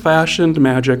 old-fashioned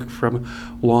magic from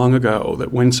long ago,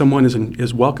 that when someone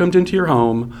is welcomed into your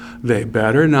home, they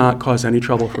better not cause any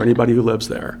trouble for anybody who lives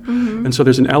there. Mm-hmm. And so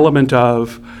there's an element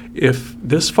of, if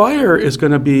this fire is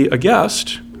going to be a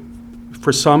guest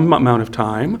for some amount of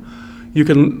time, you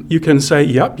can say,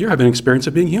 yep, you're having an experience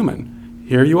of being human.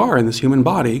 Here you are in this human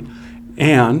body,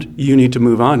 and you need to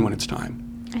move on when it's time.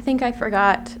 I think I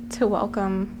forgot to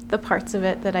welcome the parts of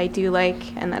it that I do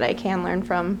like and that I can learn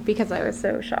from, because I was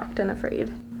so shocked and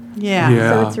afraid. Yeah.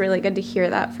 So it's really good to hear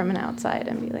that from an outside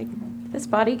and be like, this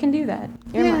body can do that.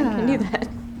 Your mind can do that.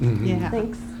 Mm-hmm. Yeah.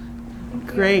 Thanks.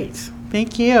 Great.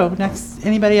 Thank you. Next,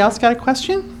 anybody else got a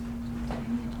question?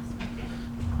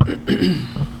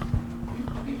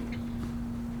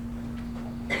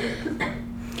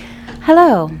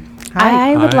 Hello.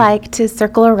 Hi. I would Hi. like to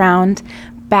circle around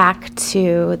back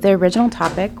to the original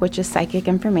topic, which is psychic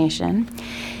information.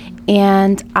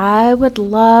 And I would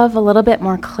love a little bit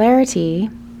more clarity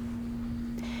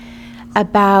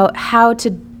about how to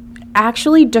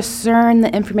actually discern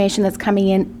the information that's coming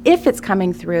in, if it's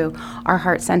coming through our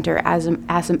heart center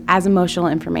as emotional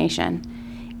information?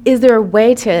 Is there a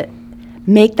way to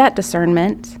make that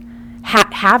discernment,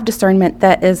 have discernment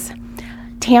that is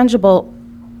tangible?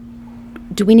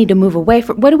 Do we need to move away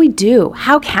from? What do we do?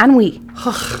 How can we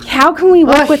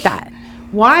work with that?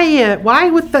 Why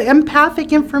with the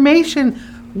empathic information?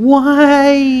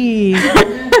 Why?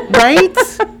 Right?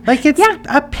 Like, it's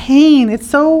a pain. It's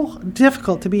so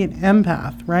difficult to be an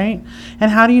empath, right?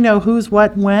 And how do you know who's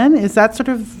what when? Is that sort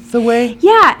of the way?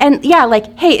 Yeah, and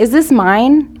like, hey, is this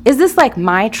mine? Is this like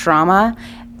my trauma?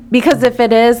 Because if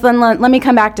it is, then let me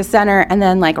come back to center and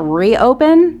then like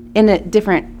reopen in a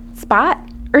different spot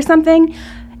or something.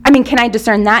 I mean, can I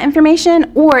discern that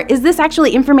information? Or is this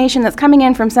actually information that's coming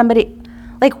in from somebody?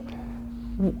 Like,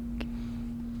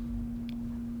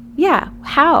 yeah,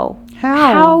 how?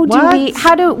 How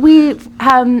do we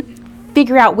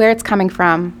figure out where it's coming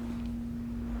from?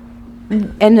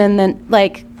 And then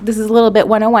like, this is a little bit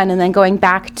 101, and then going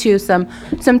back to some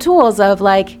tools of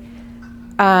like,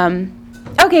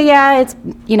 okay, yeah, it's,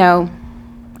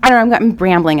 I don't know, I'm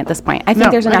rambling at this point. I think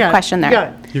there's enough question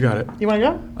there. You got it. You want to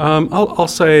go? I'll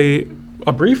say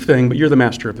a brief thing, but you're the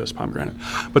master of this, Pomegranate.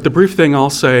 But the brief thing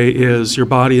I'll say is your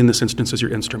body in this instance is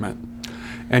your instrument.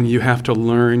 And you have to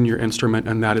learn your instrument,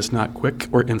 and that is not quick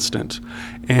or instant.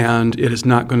 And it is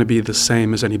not going to be the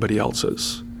same as anybody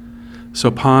else's. So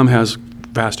Pom has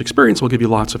vast experience, will give you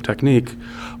lots of technique,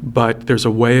 but there's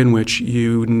a way in which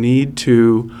you need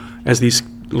to, as these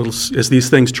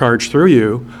things charge through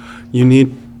you, you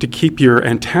need to keep your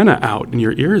antenna out and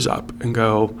your ears up and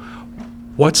go,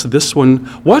 what's this one?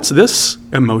 What's this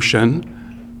emotion?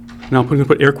 Now I'm going to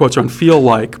put air quotes on feel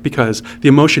like, because the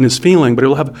emotion is feeling, but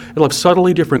it'll have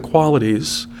subtly different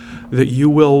qualities that you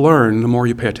will learn the more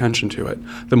you pay attention to it.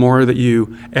 The more that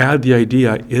you add the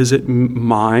idea, is it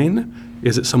mine,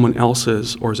 is it someone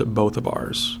else's, or is it both of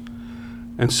ours?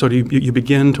 And so you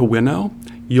begin to winnow,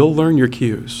 you'll learn your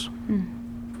cues.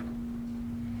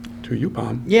 To you,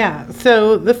 Pom. Yeah,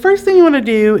 so the first thing you want to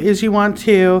do is you want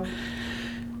to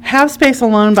have space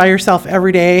alone by yourself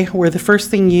every day, where the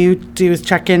first thing you do is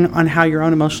check in on how your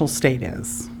own emotional state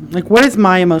is. Like, what is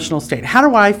my emotional state? How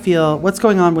do I feel? What's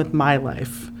going on with my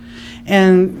life?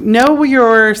 And know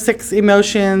your 6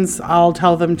 emotions. I'll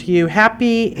tell them to you: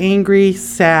 happy, angry,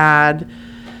 sad,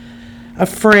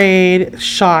 afraid,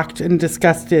 shocked, and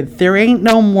disgusted. There ain't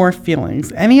no more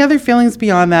feelings. Any other feelings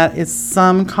beyond that is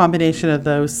some combination of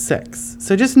those 6.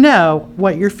 So just know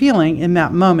what you're feeling in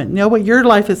that moment. Know what your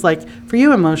life is like for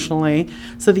you emotionally,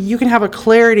 so that you can have a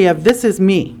clarity of, this is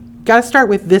me. Got to start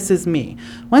with, this is me.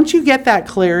 Once you get that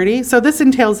clarity, so this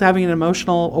entails having an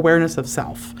emotional awareness of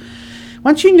self.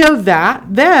 Once you know that,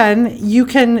 then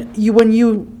when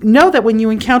you know that when you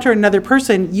encounter another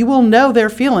person, you will know their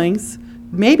feelings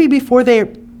maybe before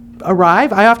they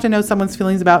arrive. I often know someone's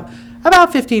feelings about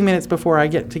 15 minutes before I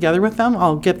get together with them.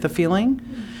 I'll get the feeling.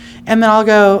 And then I'll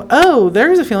go, oh,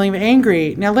 there's a feeling of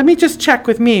angry. Now let me just check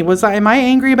with me. Am I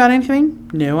angry about anything?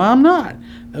 No, I'm not.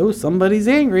 Oh, somebody's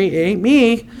angry. It ain't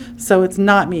me. So it's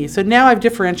not me. So now I've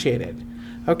differentiated.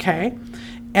 Okay?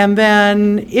 And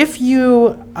then if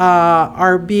you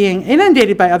are being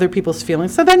inundated by other people's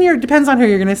feelings, so then it depends on who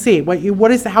you're going to see.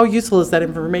 How useful is that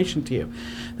information to you?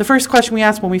 The first question we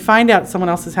ask when we find out someone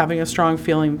else is having a strong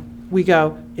feeling, we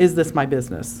go, is this my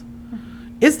business?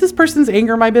 Is this person's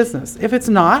anger my business? If it's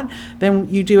not, then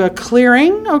you do a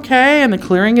clearing, okay? And the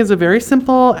clearing is a very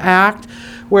simple act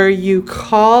where you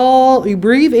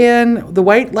breathe in the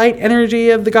white light energy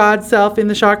of the God self in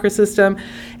the chakra system,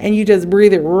 and you just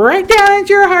breathe it right down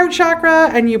into your heart chakra,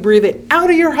 and you breathe it out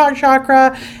of your heart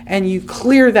chakra, and you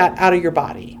clear that out of your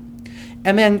body.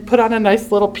 And then put on a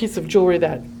nice little piece of jewelry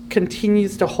that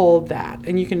continues to hold that,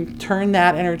 and you can turn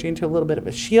that energy into a little bit of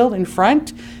a shield in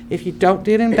front. If you don't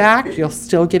do it in back, you'll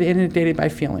still get inundated by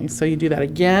feelings. So you do that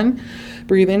again.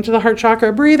 Breathe into the heart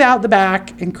chakra, breathe out the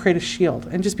back, and create a shield.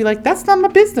 And just be like, that's not my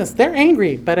business. They're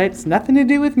angry, but it's nothing to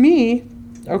do with me.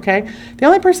 Okay? The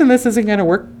only person this isn't going to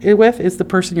work with is the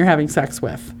person you're having sex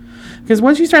with. Because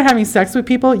once you start having sex with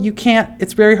people,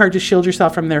 it's very hard to shield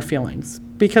yourself from their feelings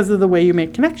because of the way you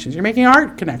make connections. You're making a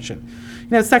heart connection.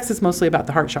 Sex is mostly about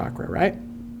the heart chakra, right?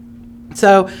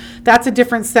 So that's a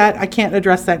different set. I can't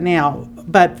address that now.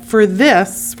 But for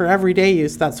everyday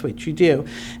use, that's what you do.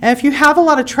 And if you have a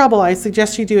lot of trouble, I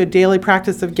suggest you do a daily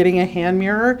practice of getting a hand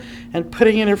mirror and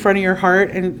putting it in front of your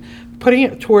heart and putting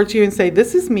it towards you and say,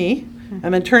 this is me,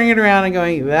 and then turning it around and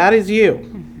going, that is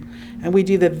you. And we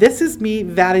do the this is me,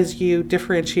 that is you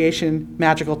differentiation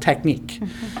magical technique.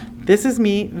 This is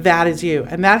me, that is you.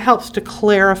 And that helps to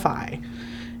clarify.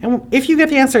 And if you get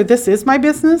the answer, this is my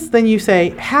business, then you say,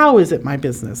 how is it my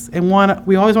business? And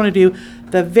we always want to do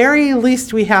the very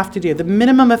least we have to do, the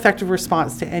minimum effective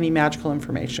response to any magical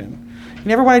information. You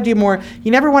never want to do more.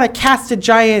 You never want to cast a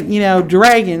giant,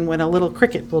 dragon when a little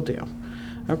cricket will do.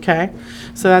 Okay?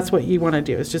 So that's what you want to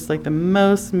do. It's just like the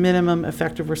most minimum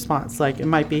effective response. Like it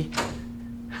might be,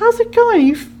 how's it going?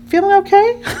 You feeling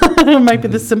okay? It might be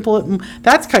the simple.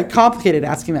 That's quite complicated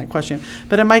asking that question.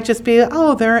 But it might just be,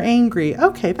 oh, they're angry.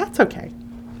 Okay, that's okay.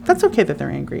 That's okay that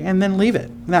they're angry. And then leave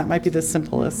it. That might be the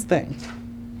simplest thing.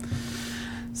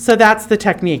 So that's the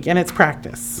technique, and it's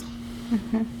practice.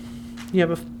 Mm-hmm. You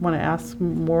want to ask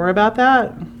more about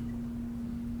that?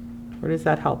 Or does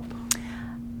that help?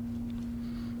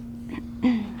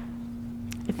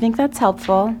 I think that's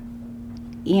helpful.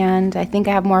 And I think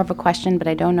I have more of a question, but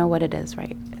I don't know what it is,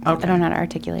 right? Okay. I don't know how to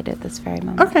articulate it at this very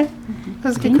moment. Okay.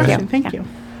 That's a good Thank you. question. Thank Yeah. you.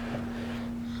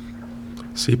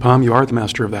 See, Pom, you are the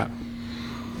master of that.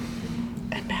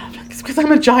 Because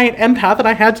I'm a giant empath and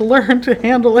I had to learn to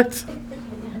handle it.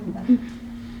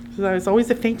 So I was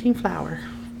always a fainting flower.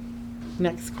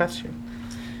 Next question.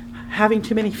 Having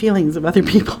too many feelings of other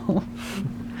people.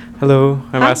 Hello,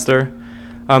 I'm Hi. Esther.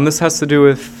 This has to do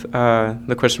with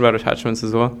the question about attachments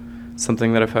as well.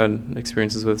 Something that I've had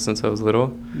experiences with since I was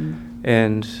little.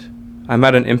 And I'm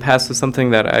at an impasse with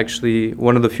something that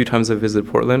one of the few times I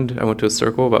visited Portland, I went to a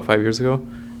circle about 5 years ago,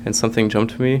 and something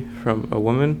jumped to me from a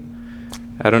woman.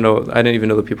 I don't know, I didn't even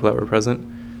know the people that were present.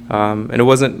 And it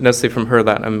wasn't necessarily from her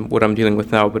that what I'm dealing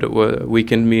with now, but it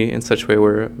weakened me in such a way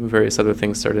where various other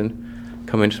things started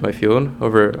coming into my field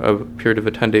over a period of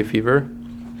a 10-day fever.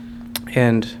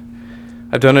 And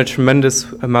I've done a tremendous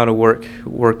amount of work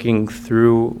working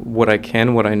through what I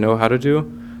can, what I know how to do.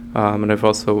 And I've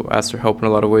also asked for help in a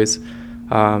lot of ways.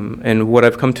 And what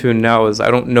I've come to now is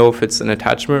I don't know if it's an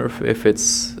attachment or if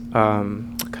it's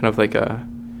kind of like a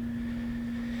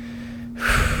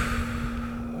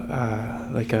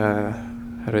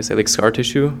how do I say, like scar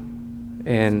tissue.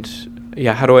 And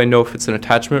yeah, how do I know if it's an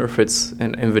attachment or if it's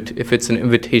an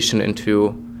invitation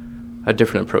into a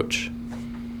different approach?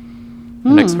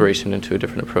 An exploration into a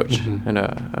different approach and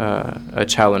a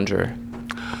challenger.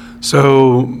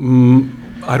 So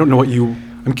I don't know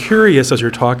I'm curious as you're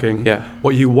talking,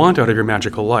 what you want out of your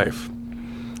magical life.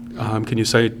 Can you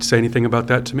say anything about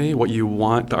that to me? What you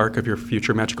want the arc of your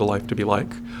future magical life to be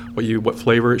like? What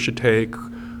flavor it should take?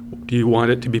 Do you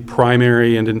want it to be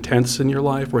primary and intense in your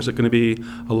life, or is it going to be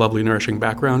a lovely, nourishing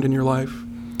background in your life?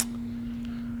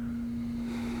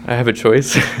 I have a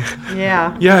choice.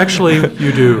 Yeah. Yeah, actually,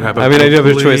 you do have a I do have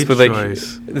a choice, complete but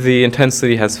choice. The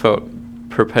intensity has felt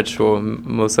perpetual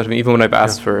most of the time, even when I've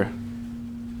asked for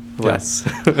less.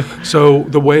 So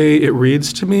the way it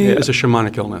reads to me is a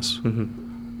shamanic illness. And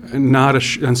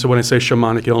and so when I say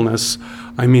shamanic illness,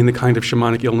 I mean the kind of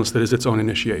shamanic illness that is its own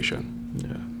initiation.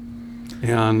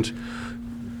 And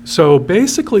so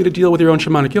basically to deal with your own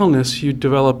shamanic illness,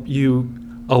 you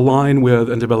align with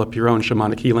and develop your own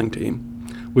shamanic healing team,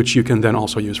 which you can then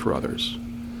also use for others.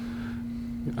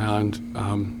 And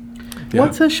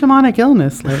What's a shamanic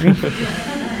illness, Larry?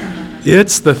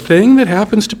 It's the thing that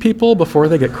happens to people before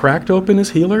they get cracked open as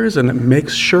healers, and it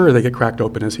makes sure they get cracked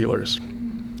open as healers.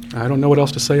 I don't know what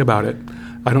else to say about it.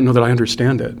 I don't know that I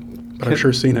understand it, but I've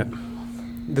sure seen it.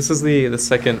 This is the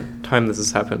second time this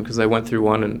has happened, because I went through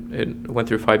one, and it went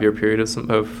through a 5-year period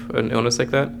of an illness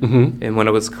like that. And when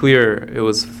I was clear, it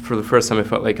was for the first time I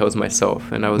felt like I was myself,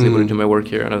 and I was able to do my work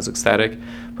here, and I was ecstatic.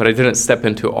 But I didn't step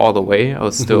into it all the way. I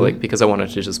was still because I wanted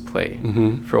to just play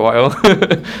for a while.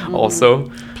 Also,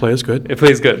 play is good. It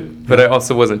plays good, but I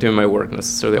also wasn't doing my work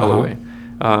necessarily all the way.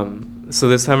 So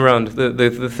this time around,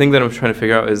 the thing that I'm trying to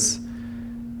figure out is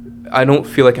I don't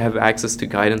feel like I have access to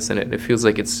guidance in it. It feels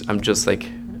like I'm just like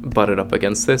butted up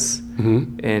against this.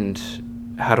 And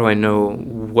how do I know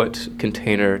what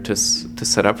container to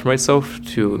set up for myself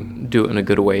to do it in a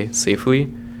good way,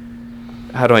 safely?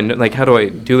 How do I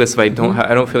do this if I don't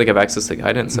I don't feel like I have access to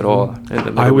guidance at all?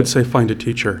 I would say find a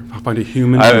teacher. Find a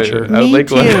human teacher. Me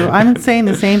too. I'm saying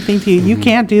the same thing to you. You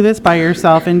can't do this by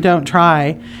yourself, and don't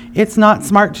try. It's not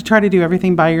smart to try to do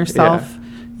everything by yourself.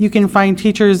 You can find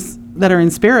teachers that are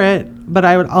in spirit, but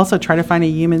I would also try to find a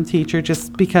human teacher,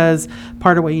 just because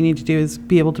part of what you need to do is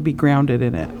be able to be grounded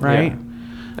in it, right? Yeah.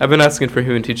 I've been asking for a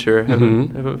human teacher.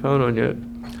 Haven't found one yet.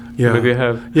 Yeah. Maybe I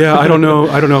have. Yeah, I don't know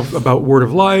about Word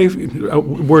of Life. Hi,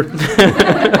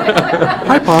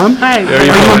 Pom. Hi.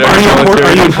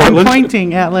 Are you in Portland? I'm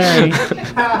pointing at Larry.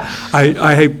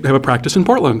 I have a practice in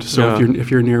Portland, so if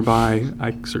you're nearby,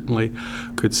 I certainly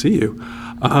could see you.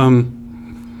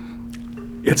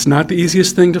 It's not the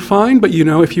easiest thing to find, but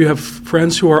if you have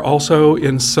friends who are also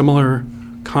in similar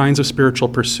kinds of spiritual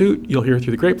pursuit you'll hear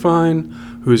through the grapevine,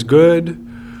 who's good,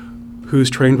 who's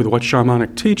trained with what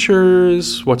shamanic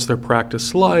teachers, what's their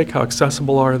practice like, how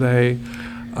accessible are they.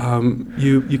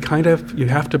 You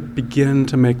have to begin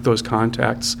to make those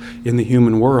contacts in the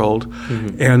human world,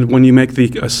 and when you make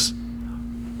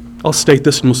I'll state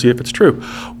this and we'll see if it's true.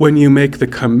 When you make the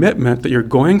commitment that you're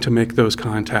going to make those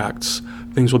contacts,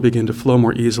 things will begin to flow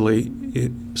more easily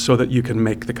so that you can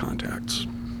make the contacts.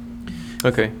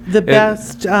 Okay. The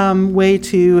best way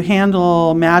to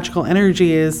handle magical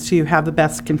energy is to have the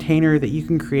best container that you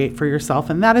can create for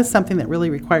yourself, and that is something that really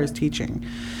requires teaching.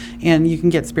 And you can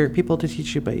get spirit people to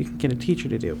teach you, but you can get a teacher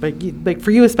to do it. But like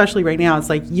for you, especially right now, it's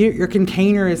like your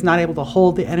container is not able to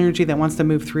hold the energy that wants to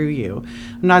move through you.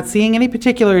 I'm not seeing any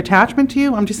particular attachment to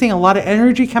you. I'm just seeing a lot of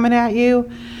energy coming at you.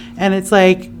 And it's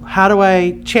like, how do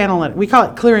I channel it? We call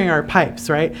it clearing our pipes,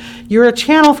 right? You're a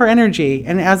channel for energy,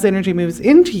 and as the energy moves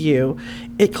into you,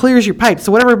 it clears your pipes.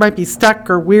 So whatever might be stuck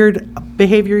or weird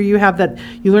behavior you have that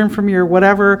you learn from your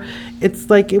whatever, it's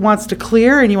like it wants to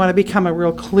clear, and you want to become a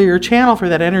real clear channel for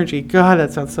that energy. God,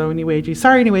 that sounds so New Agey.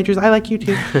 Sorry, New Agers, I like you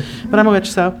too, but I'm a witch,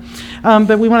 so.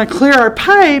 But we want to clear our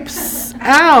pipes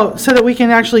out so that we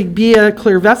can actually be a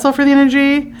clear vessel for the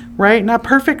energy, right? Not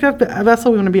perfect a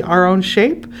vessel. We want to be our own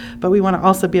shape, but we want to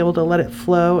also be able to let it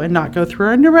flow and not go through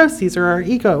our neuroses or our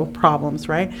ego problems,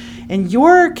 right? And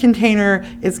your container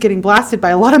is getting blasted by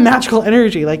a lot of magical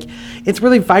energy. Like it's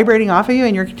really vibrating off of you,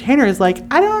 and your container is like,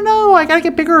 I don't know, I got to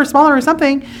get bigger or smaller or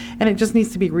something, and it just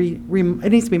needs to be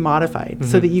it needs to be modified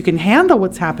so that you can handle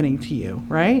what's happening to you,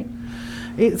 right?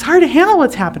 It's hard to handle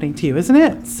what's happening to you, isn't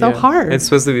it? It's so hard. It's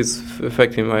supposed to be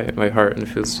affecting my heart, and it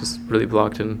feels just really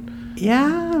blocked and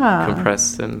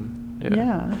compressed and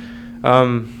yeah.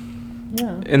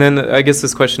 And then I guess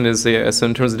this question is, so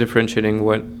in terms of differentiating,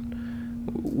 what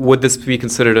would this be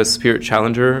considered a spirit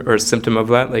challenger or a symptom of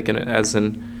that, like as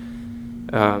in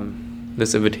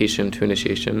this invitation to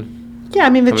initiation? Yeah, I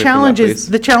mean the challenge is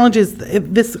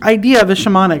this idea of a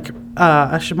shamanic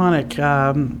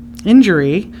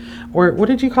injury, or what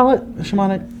did you call it? A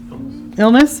shamanic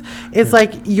illness. It's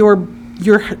like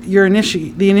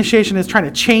the initiation is trying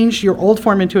to change your old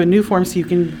form into a new form so you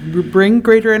can bring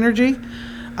greater energy,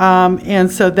 and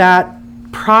so that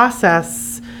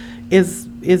process is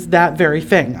that very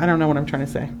thing. I don't know what I'm trying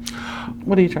to say.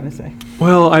 What are you trying to say?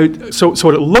 Well, so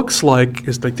what it looks like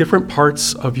is like different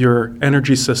parts of your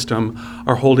energy system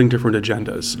are holding different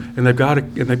agendas, and they've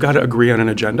got to agree on an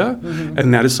agenda,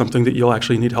 and that is something that you'll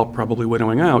actually need help probably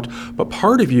winnowing out. But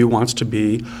part of you wants to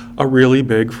be a really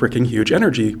big, freaking huge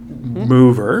energy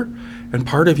mover, and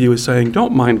part of you is saying,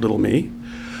 "Don't mind little me.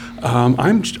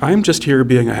 I'm just here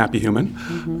being a happy human,"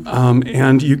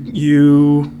 and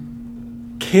you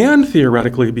can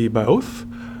theoretically be both.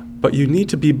 But you need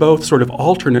to be both sort of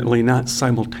alternately, not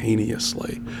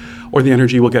simultaneously, or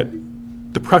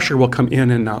the pressure will come in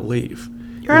and not leave.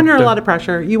 You're under a lot of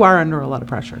pressure. You are under a lot of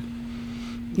pressure.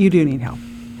 You do need help.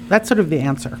 That's sort of the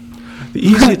answer. The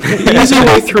easy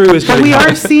way through is. But we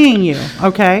are seeing you,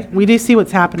 okay? We do see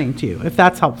what's happening to you, if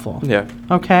that's helpful. Yeah.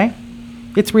 Okay?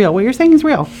 It's real. What you're saying is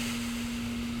real.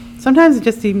 Sometimes it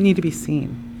just need to be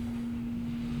seen.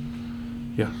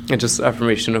 Yeah. And just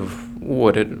affirmation of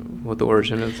what the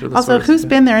origin is. Also, who's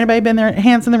been there? Anybody been there?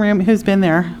 Hands in the room. Who's been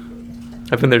there?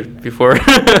 I've been there before.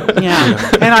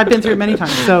 Yeah, and I've been through it many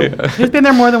times. So who's been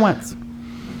there more than once?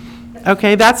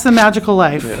 Okay, that's the magical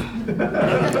life.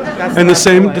 Yeah. And the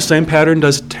same pattern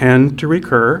does tend to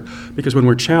recur because when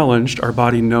we're challenged, our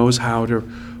body knows how to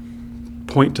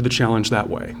point to the challenge that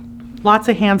way. Lots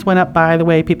of hands went up, by the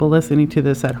way, people listening to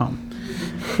this at home.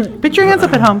 Put your hands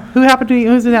up at home. Who's it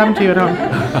happened to you at home?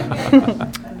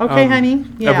 Okay, honey.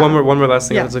 Yeah. I have one more last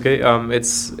thing. Yeah. If it's okay.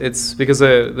 It's because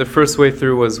the first way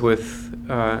through was with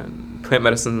plant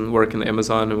medicine work in the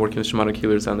Amazon and working with shamanic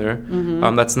healers down there.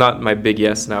 That's not my big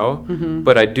yes now,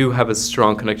 but I do have a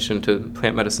strong connection to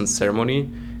plant medicine ceremony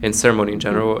and ceremony in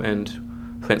general and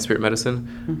plant spirit medicine.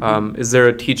 Is there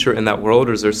a teacher in that world,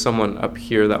 or is there someone up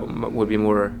here that would be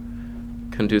more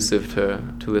conducive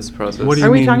to this process? What do you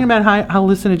Are we mean? talking about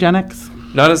hallucinogenics?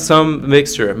 Not as some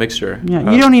mixture.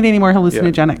 Yeah, you don't need any more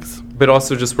hallucinogenics. But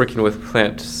also just working with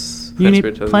plants.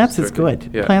 Plants is good.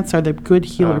 Yeah. Plants are the good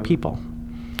healer people.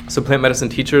 So plant medicine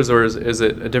teachers, or is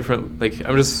it a different, like,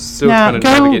 I'm just still trying to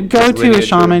navigate. Go to a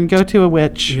shaman, go to a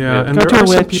witch. Yeah, and go there to are a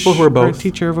some witch, people who are both. or a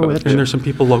teacher of a witch. And there's some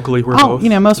people locally who are both.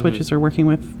 Most witches are working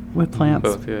with plants.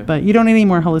 Both, yeah. But you don't need any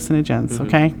more hallucinogens,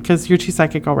 okay? Because you're too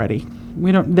psychic already.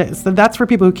 We don't. So that's for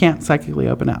people who can't psychically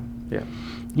open up. Yeah.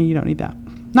 You don't need that.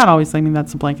 Not always. I mean,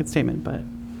 that's a blanket statement, but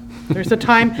there's a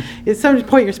time. At some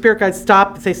point, your spirit guides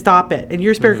stop it, and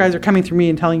your spirit guides are coming through me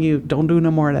and telling you, "Don't do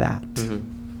no more of that."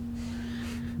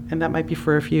 And that might be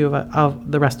for a few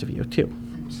of the rest of you, too.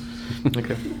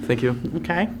 Okay, thank you.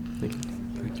 Okay? Thank you.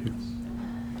 Thank you.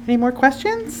 Any more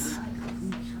questions?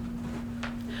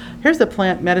 Here's a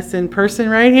plant medicine person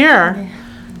right here.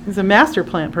 He's a master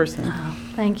plant person.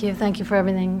 Thank you. Thank you for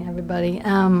everything, everybody.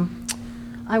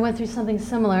 I went through something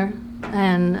similar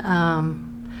and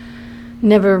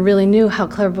never really knew how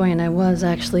clairvoyant I was,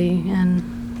 actually.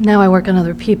 And now I work on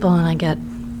other people and I get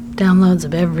downloads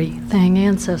of everything,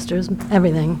 ancestors,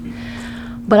 everything.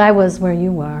 But I was where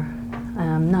you were,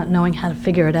 not knowing how to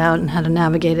figure it out and how to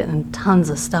navigate it, and tons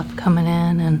of stuff coming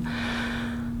in. And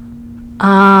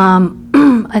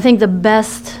I think the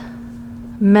best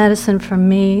medicine for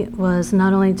me was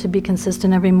not only to be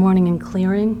consistent every morning in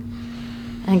clearing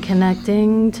and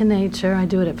connecting to nature. I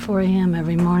do it at 4 a.m.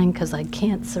 every morning because I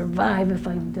can't survive if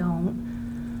I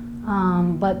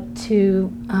don't. But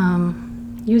to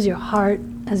use your heart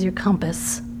as your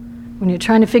compass when you're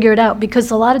trying to figure it out, because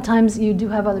a lot of times you do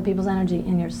have other people's energy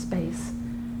in your space.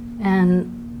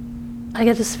 And I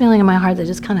get this feeling in my heart that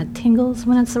just kind of tingles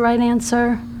when it's the right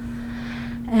answer.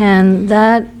 And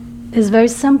that is very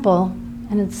simple.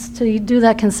 And it's to do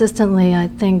that consistently, I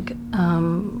think,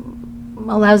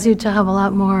 allows you to have a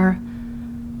lot more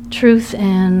truth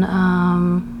and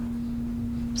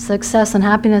success and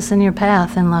happiness in your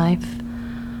path in life.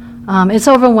 It's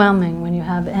overwhelming when you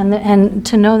have, and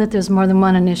to know that there's more than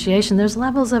one initiation. There's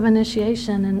levels of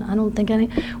initiation, and I don't think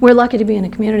we're lucky to be in a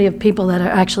community of people that are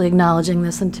actually acknowledging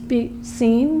this, and to be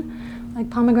seen, like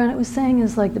Pomegranate was saying,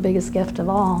 is like the biggest gift of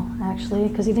all, actually,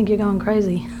 because you think you're going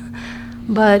crazy.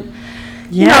 But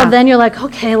you know, then you're like,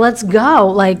 okay, let's go.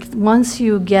 Like, once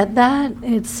you get that,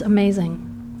 it's amazing.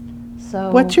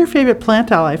 So, what's your favorite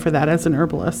plant ally for that as an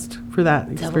herbalist, for that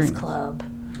experience? Devil's Club.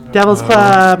 Devil's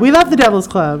Club. We love the Devil's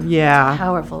Club. Yeah.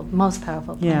 Powerful, most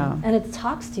powerful plant. Yeah. And it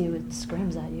talks to you. It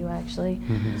screams at you, actually.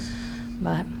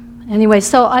 But anyway,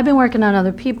 so I've been working on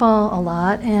other people a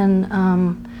lot,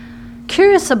 and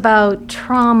curious about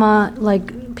trauma,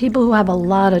 like people who have a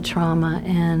lot of trauma,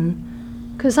 and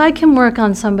because I can work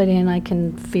on somebody and I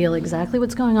can feel exactly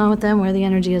what's going on with them, where the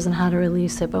energy is and how to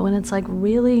release it. But when it's like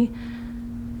really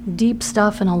deep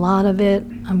stuff and a lot of it,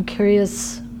 I'm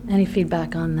curious, any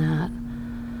feedback on that?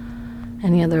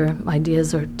 Any other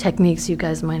ideas or techniques you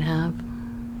guys might have?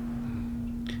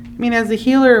 I mean, as a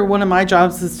healer, one of my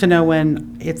jobs is to know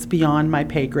when it's beyond my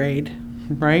pay grade,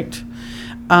 right?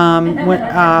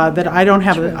 That I don't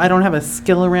have a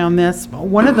skill around this.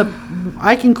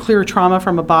 I can clear trauma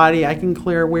from a body. I can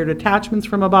clear weird attachments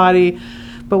from a body.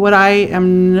 But what I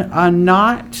am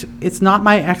not, it's not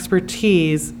my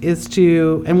expertise, is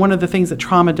to, and one of the things that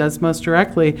trauma does most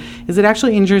directly is it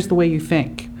actually injures the way you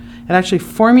think. It actually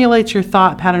formulates your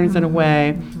thought patterns in a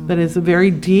way that is very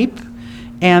deep.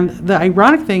 And the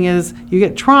ironic thing is, you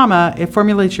get trauma, it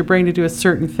formulates your brain to do a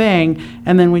certain thing,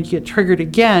 and then when you get triggered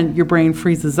again, your brain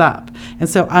freezes up. And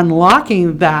so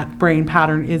unlocking that brain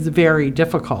pattern is very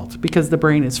difficult because the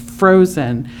brain is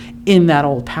frozen in that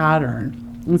old pattern.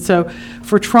 And so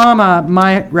for trauma,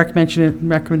 my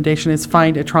recommendation is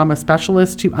find a trauma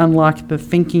specialist to unlock the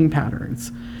thinking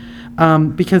patterns.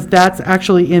 Because that's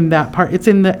actually in that part. It's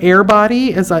in the air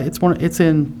body.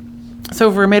 So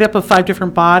we're made up of 5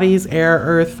 different bodies: air,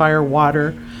 earth, fire,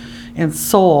 water, and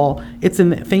soul. It's in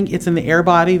the air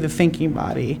body, the thinking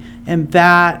body, and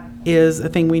that is a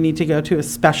thing we need to go to a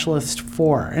specialist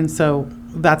for. And so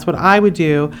that's what I would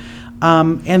do.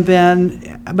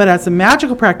 But as a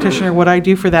magical practitioner, what I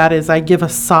do for that is I give a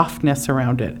softness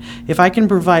around it. If I can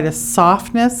provide a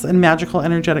softness, a magical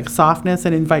energetic softness,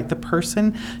 and invite the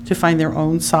person to find their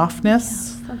own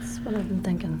softness. Yes, that's what I've been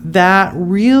thinking. That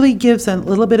really gives a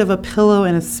little bit of a pillow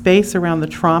and a space around the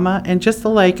trauma, and just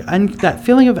that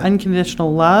feeling of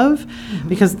unconditional love,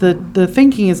 because the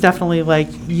thinking is definitely like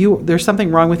there's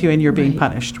something wrong with you and you're being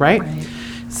punished, right?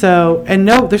 So, and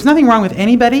no, there's nothing wrong with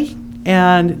anybody.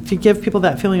 And to give people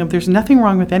that feeling of there's nothing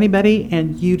wrong with anybody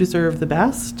and you deserve the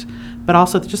best, but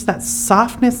also just that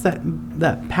softness,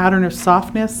 that pattern of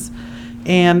softness.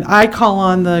 And I call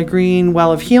on the green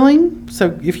well of healing.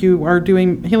 So if you are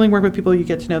doing healing work with people, you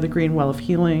get to know the green well of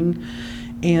healing,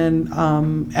 and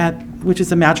which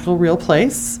is a magical real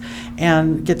place,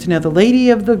 and get to know the lady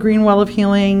of the green well of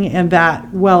healing, and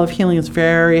that well of healing is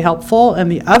very helpful.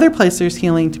 And the other place there's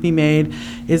healing to be made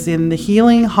is in the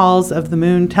healing halls of the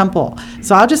Moon Temple.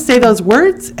 So I'll just say those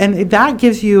words, and that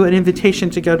gives you an invitation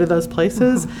to go to those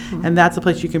places, and that's a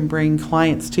place you can bring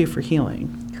clients to for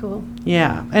healing. Cool.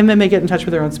 Yeah, and then they get in touch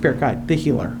with their own spirit guide, the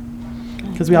healer,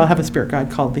 because we all have a spirit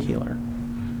guide called the healer.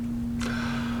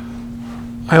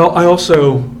 I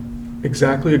also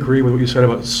exactly agree with what you said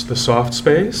about the soft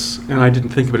space, and I didn't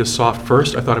think of it as soft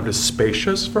first. I thought of it as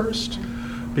spacious first,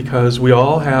 because we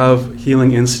all have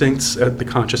healing instincts at the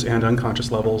conscious and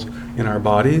unconscious levels in our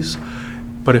bodies.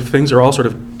 But if things are all sort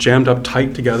of jammed up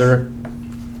tight together,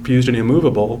 fused and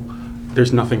immovable,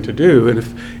 there's nothing to do. And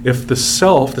if the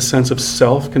self, the sense of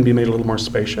self, can be made a little more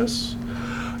spacious,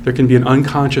 there can be an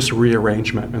unconscious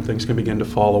rearrangement and things can begin to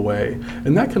fall away.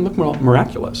 And that can look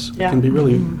miraculous. Yeah. It can be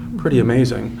really pretty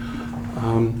amazing.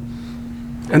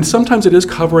 And sometimes it is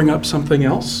covering up something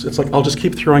else. It's like, I'll just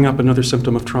keep throwing up another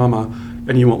symptom of trauma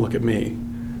and you won't look at me.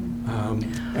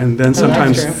 And then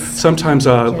sometimes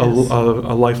a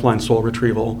lifeline soul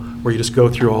retrieval where you just go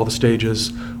through all the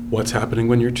stages. What's happening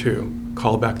when you're 2?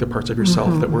 Call back the parts of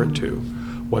yourself that were at 2.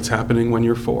 What's happening when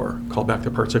you're 4? Call back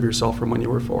the parts of yourself from when you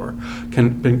were 4.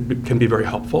 Can be very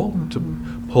helpful to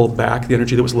pull back the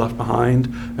energy that was left behind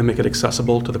and make it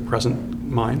accessible to the present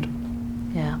mind.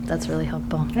 Yeah, that's really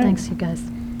helpful. Thanks, you guys.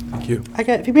 Thank you. I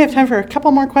think we have time for a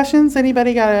couple more questions.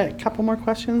 Anybody got a couple more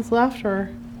questions left, or?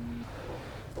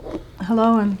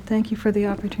 Hello, and thank you for the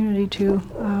opportunity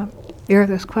to air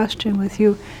this question with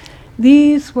you.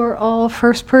 These were all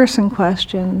first-person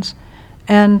questions,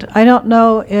 and I don't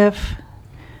know if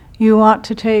you want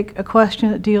to take a question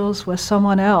that deals with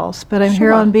someone else, but I'm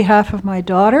here on behalf of my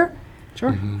daughter,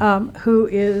 who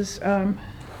is a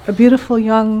beautiful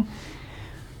young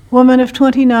woman of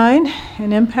 29,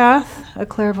 an empath, a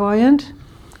clairvoyant.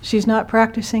 She's not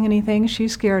practicing anything.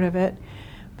 She's scared of it.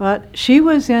 But she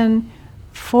was in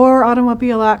 4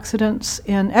 automobile accidents,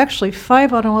 actually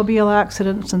 5 automobile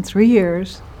accidents in 3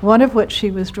 years, one of which she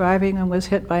was driving and was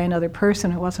hit by another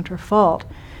person. It wasn't her fault.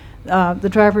 The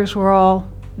drivers were all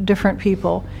different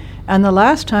people. And the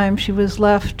last time she was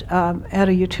left at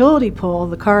a utility pole,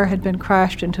 the car had been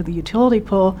crashed into the utility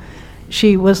pole.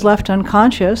 She was left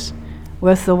unconscious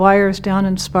with the wires down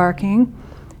and sparking,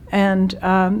 and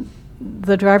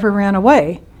the driver ran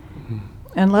away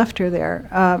and left her there.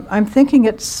 I'm thinking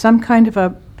it's some kind of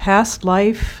a past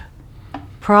life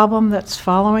problem that's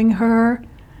following her.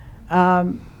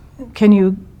 Can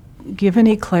you give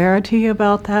any clarity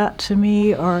about that to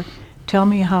me, or tell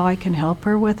me how I can help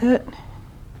her with it?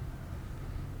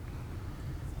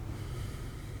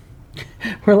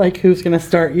 We're like, who's going to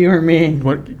start, you or me?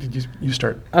 What, you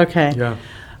start. Okay. Yeah.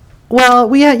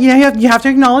 Well, you have to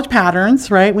acknowledge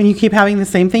patterns, right? When you keep having the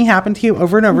same thing happen to you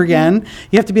over and over again,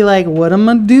 you have to be like, what am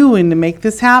I doing to make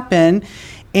this happen?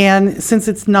 And since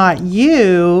it's not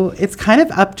you, it's kind of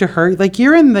up to her. Like,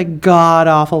 you're in the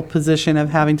god-awful position of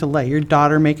having to let your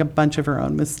daughter make a bunch of her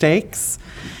own mistakes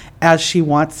as she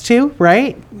wants to,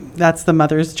 right? That's the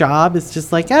mother's job. It's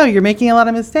just like, oh, you're making a lot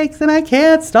of mistakes and I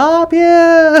can't stop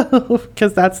you.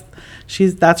 Because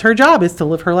that's her job, is to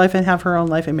live her life and have her own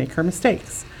life and make her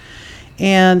mistakes.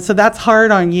 And so that's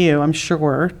hard on you, I'm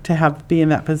sure, to be in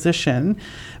that position.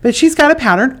 But she's got a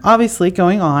pattern, obviously,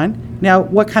 going on. Now,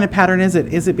 what kind of pattern is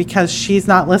it? Is it because she's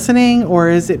not listening, or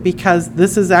is it because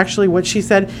this is actually what she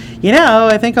said,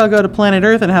 I think I'll go to planet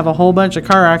Earth and have a whole bunch of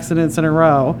car accidents in a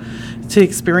row to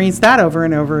experience that over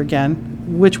and over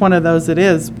again? Which one of those it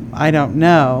is, I don't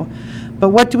know. But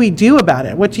what do we do about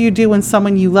it? What do you do when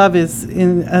someone you love is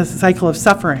in a cycle of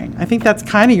suffering? I think that's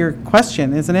kind of your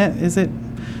question, isn't it? Is it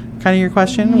kind of your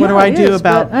question? What do I do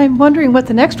about? But I'm wondering what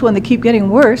the next one, they keep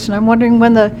getting worse, and I'm wondering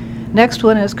when the next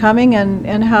one is coming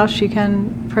and how she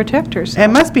can protect herself.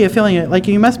 It must be a feeling, like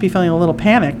you must be feeling a little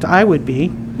panicked. I would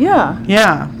be. Yeah.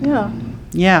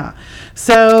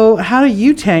 So how do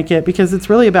you tank it? Because it's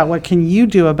really about what can you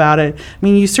do about it. I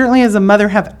mean, you certainly as a mother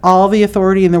have all the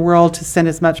authority in the world to send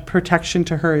as much protection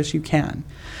to her as you can.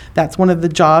 That's one of the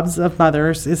jobs of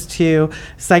mothers, is to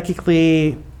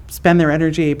psychically spend their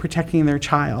energy protecting their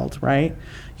child, right?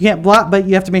 You can't block, but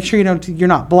you have to make sure you're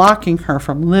not blocking her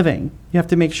from living. You have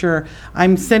to make sure,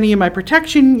 I'm sending you my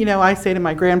protection. I say to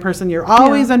my grandperson, you're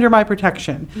always under my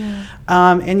protection.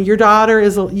 And your daughter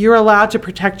you're allowed to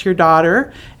protect your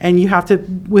daughter, and you have to,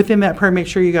 within that prayer, make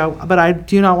sure you go, but I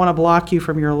do not want to block you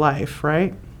from your life,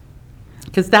 right?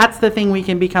 Because that's the thing we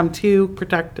can become too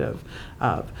protective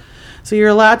of. So you're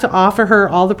allowed to offer her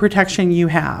all the protection you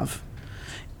have.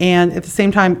 And at the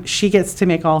same time, she gets to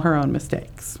make all her own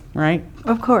mistakes, right?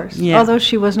 Of course. Yeah. Although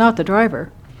she was not the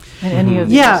driver in any of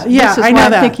these. Yeah, this is I why know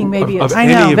I'm that. thinking maybe it's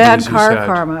any of bad these you car said.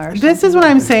 karma or something. This is what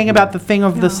I'm saying about the thing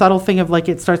of the subtle thing of, like,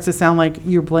 it starts to sound like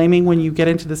you're blaming when you get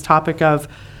into this topic of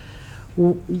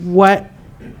what.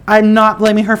 I'm not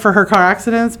blaming her for her car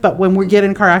accidents, but when we get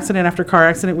in car accident after car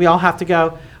accident, we all have to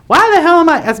go, why the hell am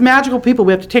I, as magical people,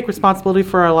 we have to take responsibility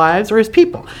for our lives, or as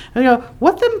people. And I go,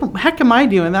 what the heck am I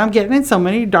doing that I'm getting in so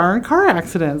many darn car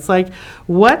accidents? Like,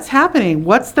 what's happening?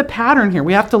 What's the pattern here?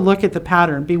 We have to look at the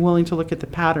pattern, be willing to look at the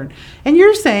pattern. And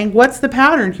you're saying, what's the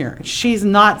pattern here? She's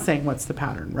not saying what's the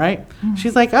pattern, right? Mm-hmm.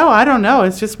 She's like, oh, I don't know.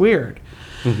 It's just weird.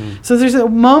 Mm-hmm. So there's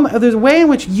a way in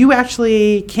which you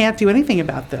actually can't do anything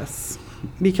about this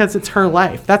because it's her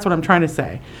life. That's what I'm trying to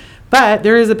say. But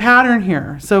there is a pattern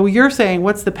here. So you're saying,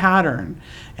 what's the pattern?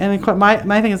 And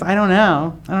my thing is, I don't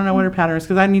know. I don't know what her pattern is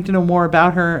because I need to know more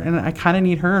about her, and I kind of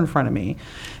need her in front of me.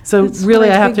 So That's really,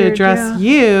 what I have to address yeah.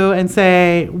 you and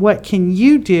say, what can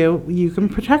you do? You can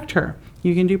protect her.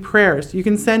 You can do prayers. You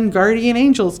can send guardian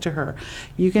angels to her.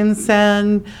 You can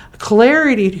send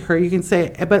clarity to her. You can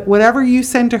say, but whatever you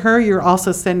send to her, you're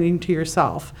also sending to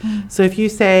yourself. Mm. So if you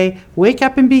say, wake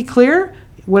up and be clear,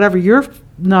 whatever you're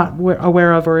not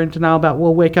aware of or in denial about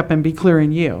will wake up and be clear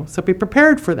in you. So be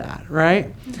prepared for that,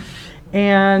 right?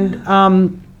 And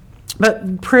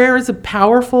but prayer is a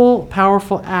powerful,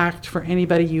 powerful act for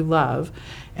anybody you love.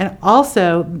 And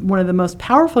also, one of the most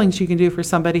powerful things you can do for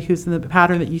somebody who's in the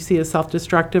pattern that you see as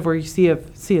self-destructive, or you see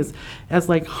as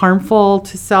like harmful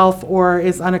to self, or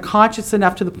is unconscious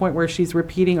enough to the point where she's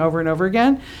repeating over and over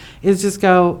again, is just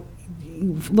go,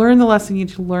 learn the lesson you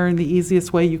need to learn the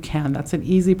easiest way you can. That's an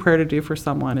easy prayer to do for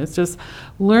someone. It's just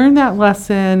learn that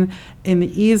lesson in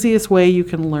the easiest way you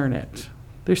can learn it.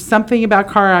 There's something about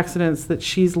car accidents that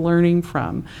she's learning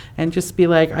from. And just be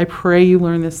like, I pray you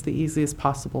learn this the easiest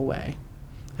possible way.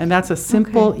 And that's a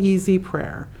simple, easy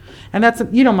prayer. And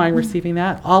you don't mind receiving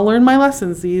that. I'll learn my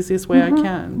lessons the easiest way I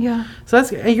can. Yeah. So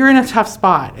you're in a tough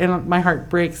spot, and my heart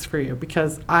breaks for you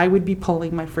because I would be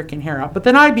pulling my freaking hair out. But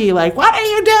then I'd be like, what are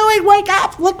you doing? Wake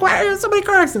up. Look, why are there so many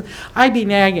car accidents? I'd be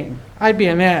nagging. I'd be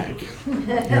a nag.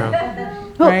 Yeah.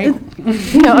 Well, right?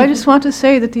 I just want to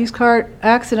say that these car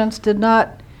accidents did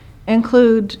not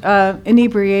include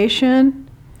inebriation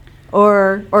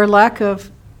or lack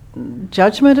of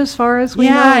judgment, as far as we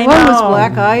know. I One know. was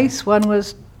black ice. One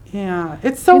was. Yeah,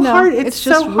 it's so hard. It's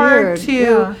just so hard weird. to.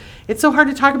 Yeah. It's so hard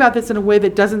to talk about this in a way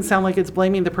that doesn't sound like it's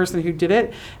blaming the person who did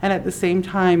it, and at the same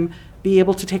time be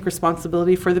able to take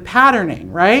responsibility for the patterning,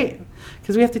 right?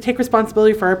 Because we have to take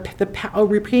responsibility for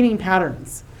repeating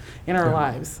patterns in our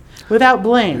lives without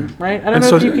blame, right? I don't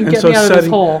know if you can get me out of this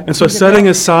hole. And so setting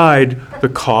aside the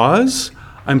cause,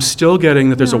 I'm still getting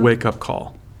that there's a wake-up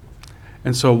call.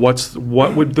 And so what's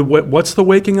the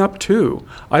waking up to?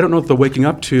 I don't know if the waking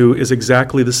up to is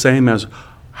exactly the same as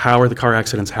how are the car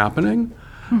accidents happening.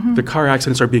 Mm-hmm. The car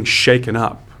accidents are being shaken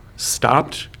up,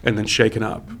 stopped, and then shaken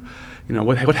up. You know,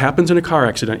 what happens in a car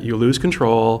accident? You lose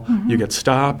control, you get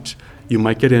stopped, you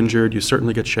might get injured, you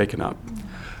certainly get shaken up.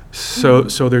 So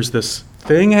there's this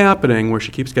thing happening where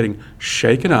she keeps getting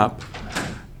shaken up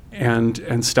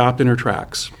and stopped in her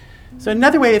tracks. So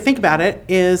another way to think about it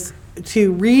is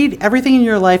to read everything in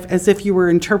your life as if you were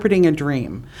interpreting a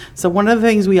dream. So one of the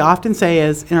things we often say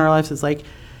is in our lives is like,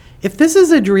 if this is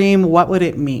a dream, what would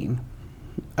it mean?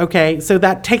 Okay, so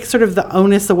that takes sort of the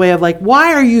onus away of like,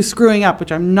 why are you screwing up?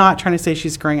 Which I'm not trying to say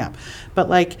she's screwing up. But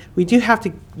like, we do have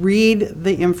to read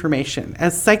the information.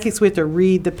 As psychics, we have to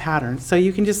read the pattern. So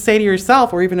you can just say to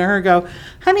yourself or even to her, go,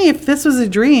 honey, if this was a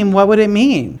dream, what would it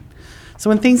mean? So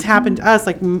when things happen to us,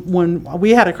 like when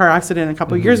we had a car accident a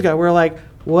couple of years ago, we're like,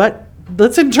 what?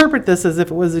 Let's interpret this as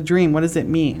if it was a dream. What does it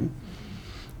mean?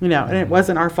 You know, and it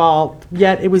wasn't our fault,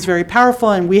 yet it was very powerful,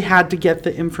 and we had to get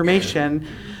the information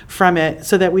from it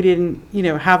so that we didn't,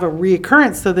 have a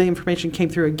reoccurrence, so the information came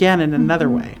through again in another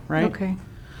way, right? Okay.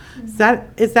 Is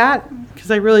that, because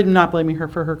I really am not blaming her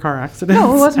for her car accident.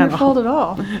 No, it wasn't her fault at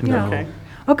all. No. Okay.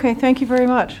 Okay, thank you very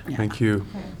much. Thank you.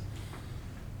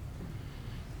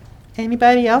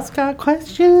 Anybody else got a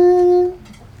question?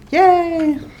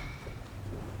 Yay!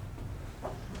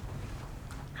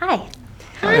 Hi.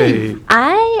 Hey.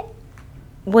 I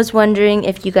was wondering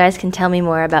if you guys can tell me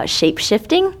more about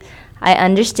shape-shifting. I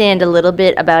understand a little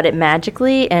bit about it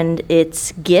magically and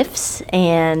its gifts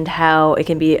and how it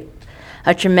can be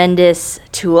a tremendous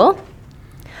tool.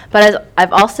 But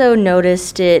I've also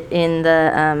noticed it in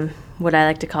the what I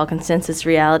like to call consensus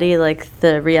reality, like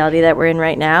the reality that we're in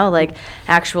right now, like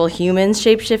actual humans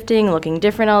shape-shifting, looking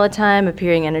different all the time,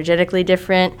 appearing energetically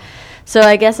different. So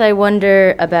I guess I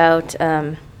wonder about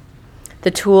the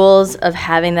tools of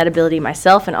having that ability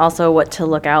myself, and also what to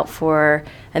look out for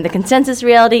in the consensus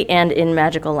reality and in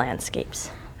magical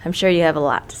landscapes. I'm sure you have a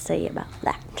lot to say about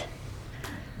that.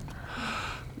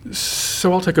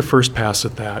 So I'll take a first pass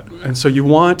at that. And so you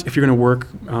want, if you're going to work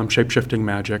shape-shifting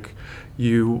magic,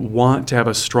 you want to have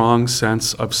a strong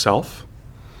sense of self.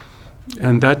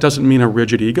 And that doesn't mean a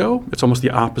rigid ego. It's almost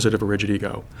the opposite of a rigid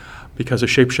ego, because a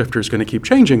shapeshifter is going to keep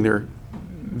changing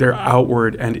their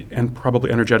outward and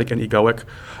probably energetic and egoic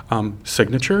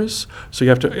signatures. So you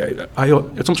have to,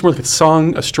 it's almost more like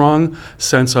a strong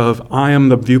sense of, I am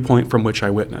the viewpoint from which I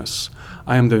witness.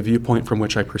 I am the viewpoint from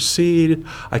which I proceed.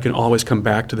 I can always come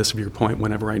back to this viewpoint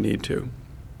whenever I need to.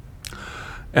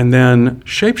 And then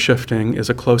shape-shifting is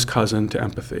a close cousin to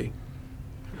empathy.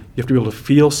 You have to be able to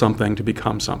feel something to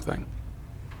become something.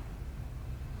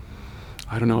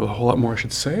 I don't know a whole lot more I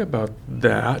should say about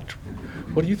that.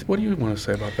 What do you want to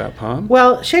say about that, Pam?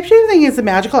 Well, shapeshifting is a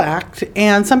magical act,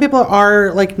 and some people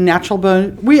are like natural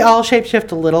bone. We all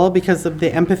shapeshift a little because of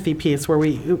the empathy piece, where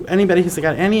anybody who's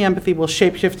got any empathy will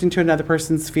shapeshift into another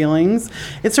person's feelings.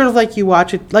 It's sort of like you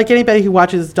watch it, like anybody who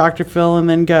watches Dr. Phil and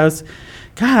then goes,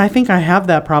 God, I think I have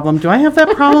that problem. Do I have that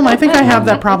problem? I think I have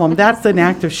that problem. That's an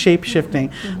act of shape-shifting.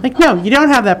 Like, no, you don't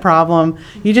have that problem.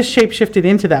 You just shape-shifted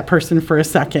into that person for a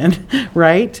second,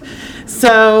 right?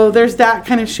 So there's that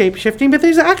kind of shape-shifting. But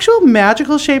there's actual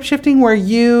magical shape-shifting where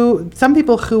some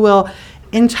people who will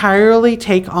entirely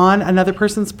take on another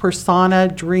person's persona,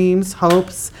 dreams,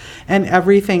 hopes, and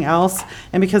everything else.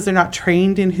 And because they're not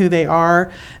trained in who they are,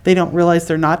 they don't realize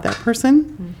they're not that person.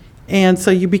 Mm-hmm. And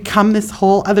so you become this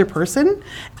whole other person,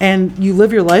 and you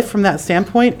live your life from that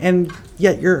standpoint, and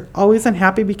yet you're always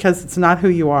unhappy because it's not who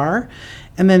you are.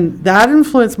 And then that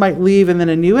influence might leave, and then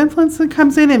a new influence that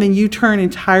comes in, and then you turn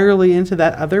entirely into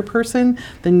that other person,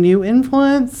 the new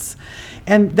influence.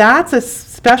 And that's a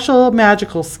special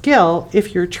magical skill.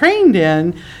 If you're trained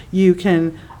in, you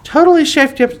can totally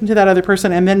shift into that other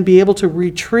person and then be able to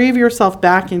retrieve yourself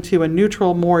back into a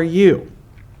neutral, more you.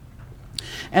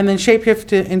 And then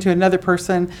shapeshift into another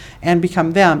person and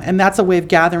become them. And that's a way of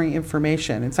gathering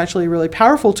information. It's actually a really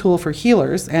powerful tool for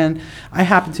healers. And I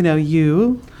happen to know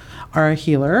you are a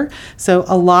healer. So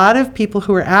a lot of people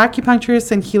who are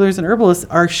acupuncturists and healers and herbalists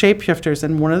are shapeshifters.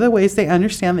 And one of the ways they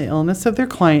understand the illness of their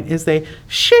client is they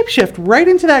shapeshift right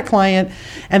into that client,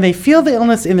 and they feel the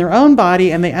illness in their own body,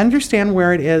 and they understand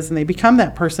where it is, and they become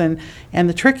that person. And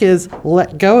the trick is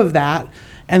let go of that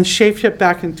and shapeshift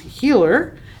back into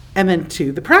healer. And then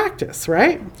to the practice,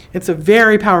 right? It's a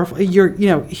very powerful,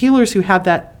 healers who have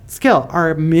that skill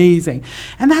are amazing.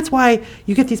 And that's why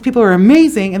you get these people who are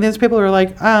amazing, and there's people who are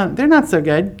like, they're not so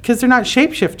good because they're not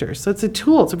shapeshifters. So it's a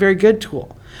tool. It's a very good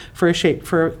tool for a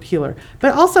healer.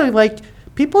 But also, like,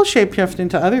 people shapeshift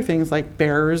into other things like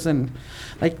bears and,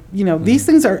 like, these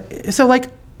things are, so like,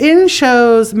 in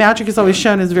shows, magic is always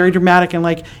shown as very dramatic, and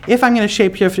like, if I'm going to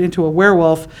shapeshift into a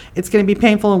werewolf, it's going to be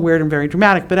painful and weird and very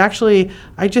dramatic. But actually,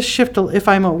 I just shift, if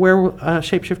I'm a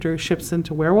shapeshifter who shifts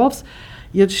into werewolves,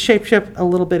 you just shapeshift a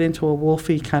little bit into a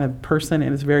wolfy kind of person,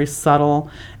 and it's very subtle,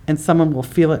 and someone will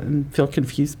feel it and feel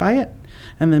confused by it,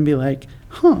 and then be like,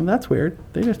 that's weird.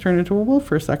 They just turned into a wolf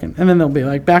for a second. And then they'll be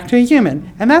like, back to a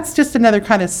human. And that's just another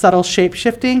kind of subtle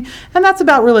shape-shifting. And that's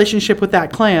about relationship with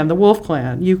that clan, the wolf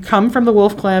clan. You come from the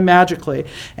wolf clan magically,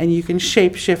 and you can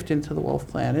shape-shift into the wolf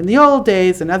clan. In the old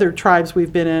days, and other tribes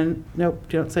we've been in, nope,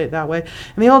 don't say it that way.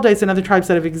 In the old days, and other tribes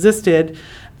that have existed,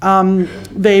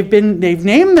 they've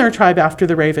named their tribe after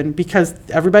the raven because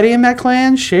everybody in that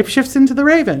clan shapeshifts into the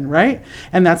raven, right?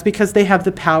 And that's because they have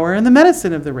the power and the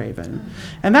medicine of the raven.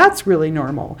 And that's really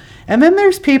normal. And then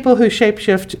there's people who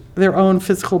shapeshift their own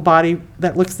physical body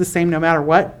that looks the same no matter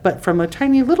what, but from a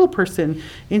tiny little person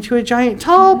into a giant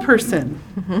tall person.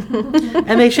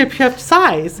 And they shapeshift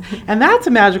size. And that's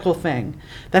a magical thing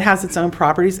that has its own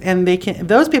properties. And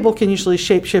those people can usually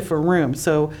shapeshift a room.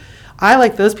 So I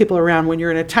like those people around when you're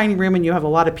in a tiny room and you have a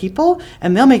lot of people,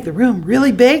 and they'll make the room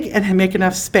really big and make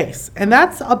enough space. And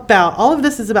that's about, all of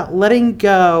this is about letting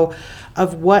go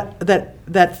of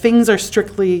that things are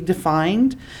strictly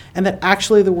defined, and that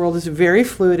actually the world is very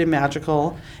fluid and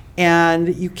magical,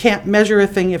 and you can't measure a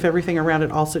thing if everything around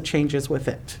it also changes with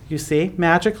it, you see,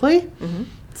 magically. Mm-hmm.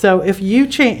 So if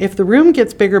the room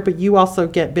gets bigger, but you also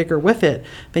get bigger with it,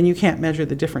 then you can't measure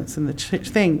the difference in the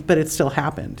thing, but it still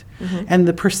happened. Mm-hmm. And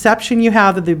the perception you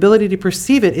have, the ability to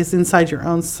perceive it, is inside your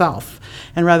own self.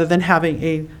 And rather than having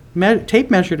a tape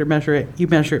measure to measure it, you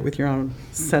measure it with your own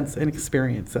sense and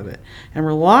experience of it, and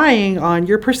relying on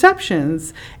your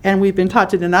perceptions. And we've been taught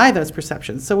to deny those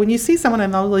perceptions. So when you see someone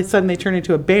and all of a sudden they turn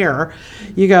into a bear,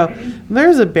 you go,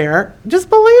 there's a bear, just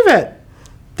believe it.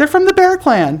 They're from the Bear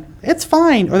Clan. It's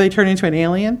fine. Or they turn into an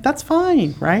alien. That's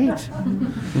fine, right?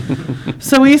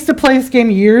 So we used to play this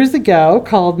game years ago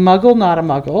called Muggle, Not a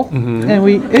Muggle. Mm-hmm.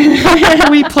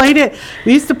 And we played it.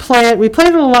 We used to play it. We played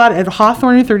it a lot at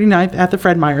Hawthorne and 39th at the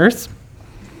Fred Meyers.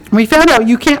 We found out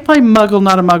you can't play Muggle,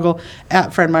 Not a Muggle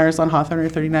at Fred Meyers on Hawthorne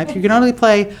and 39th. You can only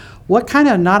play what kind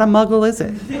of not a muggle is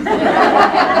it?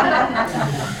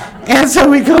 And so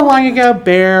we go along and go,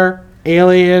 bear,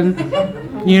 alien,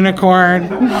 unicorn,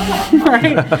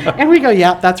 right? And we go,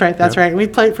 yeah, that's right. And we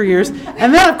play it for years.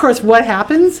 And then, of course, what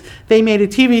happens? They made a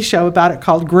TV show about it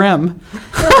called Grimm. And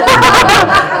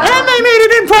they made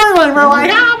it in Portland. We're like,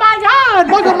 oh my God,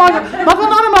 muggle, not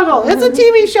a muggle. It's a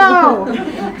TV show,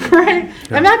 right?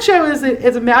 Yeah. And that show is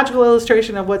a magical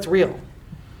illustration of what's real.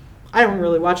 I haven't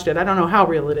really watched it. I don't know how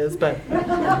real it is, but.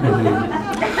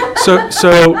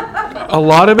 So a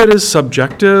lot of it is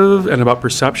subjective and about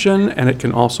perception, and it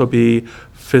can also be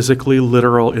physically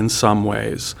literal in some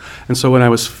ways. And so when I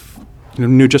was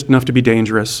knew just enough to be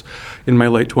dangerous in my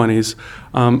late 20s,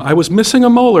 I was missing a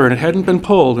molar and it hadn't been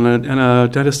pulled, and a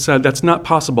dentist said, that's not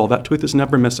possible, that tooth is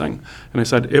never missing. And I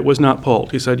said, it was not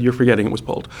pulled. He said, you're forgetting it was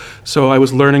pulled. So I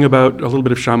was learning about a little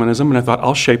bit of shamanism, and I thought,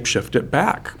 I'll shape-shift it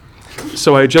back.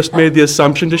 So I just made the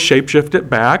assumption to shape-shift it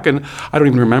back, and I don't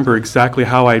even remember exactly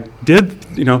how I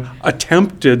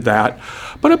attempted that.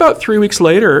 But about 3 weeks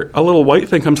later, a little white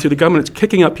thing comes through the gum, and it's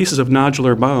kicking up pieces of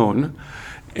nodular bone,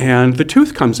 and the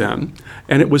tooth comes in,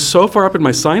 and it was so far up in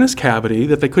my sinus cavity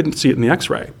that they couldn't see it in the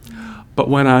x-ray. But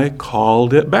when I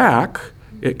called it back,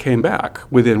 it came back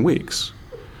within weeks.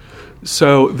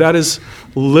 So that is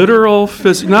literal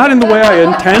not in the way I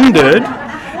intended.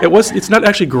 It's not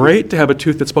actually great to have a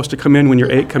tooth that's supposed to come in when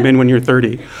you're 8, come in when you're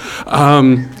 30.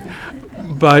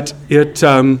 But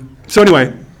so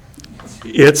anyway,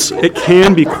 it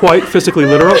can be quite physically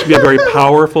literal. It can be a very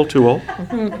powerful tool.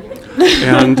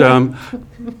 And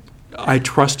I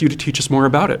trust you to teach us more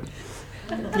about it.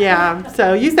 Yeah,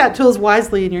 so use that tools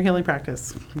wisely in your healing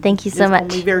practice. Thank you so much.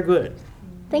 It's only very good.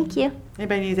 Thank you.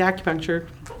 Anybody needs acupuncture?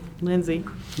 Lindsay.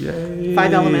 Yay.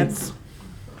 5 elements.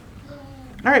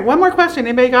 All right, one more question.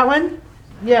 Anybody got one?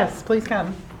 Yes, please come.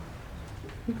 I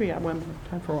think we got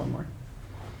time for one more.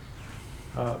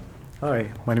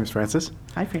 Hi, my name is Francis.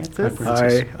 Hi, Francis.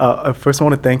 I first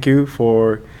want to thank you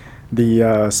for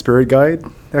the spirit guide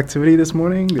activity this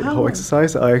morning, the whole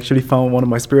exercise. I actually found one of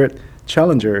my spirit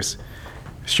challengers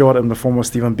show up in the form of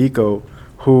Stephen Biko,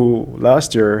 who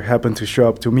last year happened to show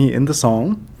up to me in the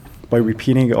song by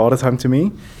repeating it all the time to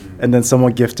me, and then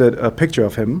someone gifted a picture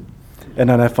of him, and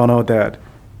then I found out that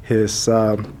his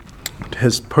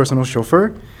personal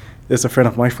chauffeur is a friend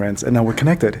of my friend's, and now we're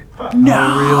connected.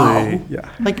 No, really? Yeah.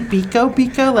 Like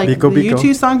Biko, like Biko, the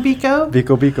U2 song Biko?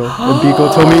 Biko. And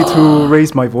Biko told me to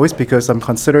raise my voice because I'm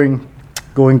considering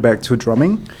going back to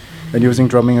drumming and using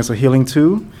drumming as a healing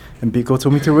tool. And Biko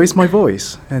told me to raise my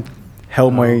voice and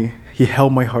he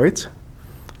held my heart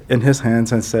in his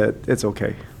hands and said, it's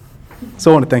okay.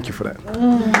 So I want to thank you for that.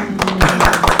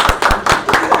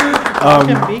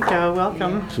 Welcome, Biko.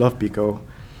 Welcome. Love Biko.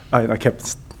 I kept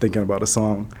thinking about a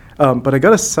song. But I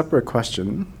got a separate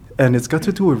question, and it's got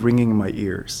to do with ringing in my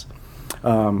ears.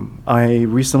 I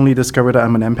recently discovered that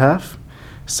I'm an empath,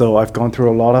 so I've gone through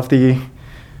a lot of the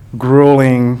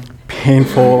grueling,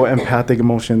 painful, empathic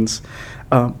emotions.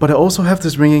 But I also have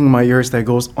this ringing in my ears that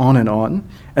goes on,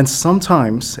 and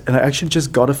sometimes, and I actually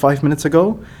just got it 5 minutes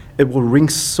ago, it will ring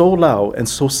so loud and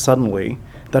so suddenly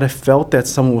that I felt that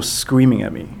someone was screaming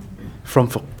at me from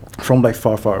like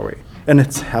far, far away. And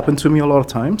it's happened to me a lot of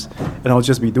times, and I'll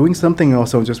just be doing something and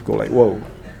also just go like, whoa.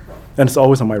 And it's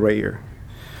always on my right ear.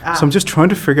 So I'm just trying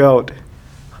to figure out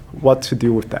what to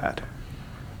do with that,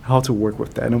 how to work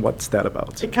with that, and what's that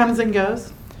about. It comes and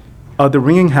goes? The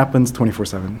ringing happens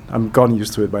 24/7. I'm gotten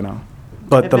used to it by now.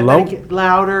 But and the then get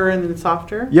louder and then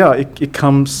softer? Yeah, it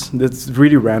comes, it's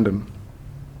really random.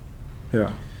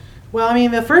 Yeah. Well, I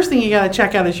mean, the first thing you got to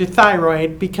check out is your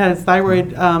thyroid, because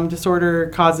thyroid disorder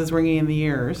causes ringing in the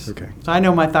ears. Okay. So I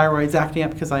know my thyroid's acting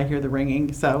up because I hear the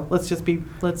ringing. So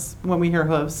when we hear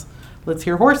hooves, let's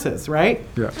hear horses, right?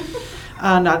 Yeah.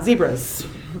 Not zebras.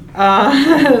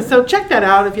 So check that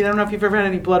out if you don't know if you've ever had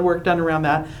any blood work done around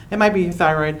that. It might be your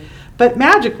thyroid. But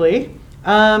magically,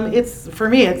 for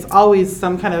me, it's always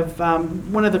some kind of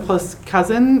one of the close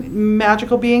cousin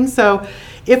magical beings. So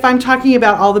if I'm talking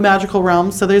about all the magical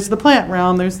realms, so there's the plant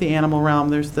realm, there's the animal realm,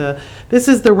 this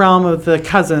is the realm of the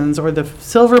cousins or the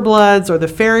silver bloods or the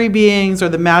fairy beings or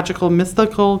the magical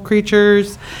mystical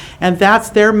creatures, and that's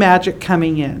their magic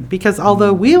coming in. Because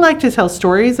although we like to tell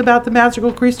stories about the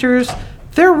magical creatures,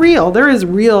 they're real. They're as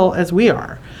real as we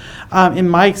are, in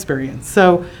my experience.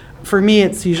 So for me,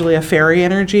 it's usually a fairy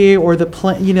energy or the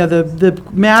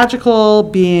magical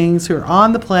beings who are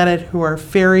on the planet who are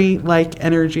fairy-like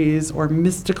energies or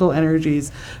mystical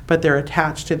energies, but they're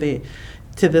attached to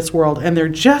this world, and they're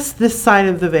just this side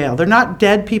of the veil. They're not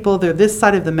dead people. They're this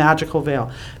side of the magical veil.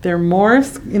 They're more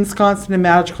ensconced in a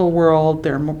magical world.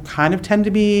 They're kind of tend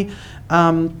to be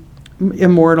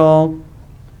immortal.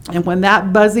 And when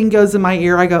that buzzing goes in my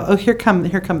ear, I go, oh, here come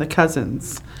the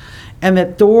cousins. And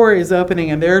that door is opening,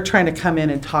 and they're trying to come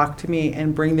in and talk to me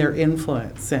and bring their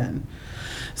influence in.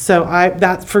 So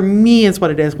that for me is what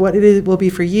it is. What it is will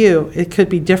be for you, it could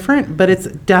be different, but it's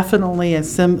definitely a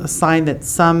sign that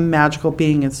some magical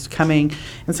being is coming.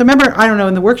 And so remember, I don't know,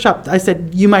 in the workshop, I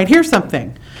said, you might hear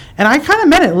something. And I kind of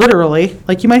meant it literally.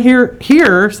 Like you might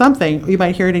hear something. You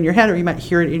might hear it in your head, or you might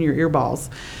hear it in your earballs.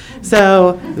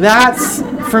 So that's,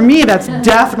 for me, that's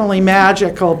definitely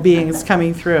magical beings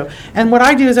coming through. And what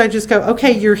I do is I just go,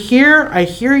 okay, you're here. I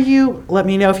hear you. Let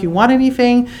me know if you want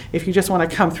anything. If you just want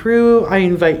to come through, I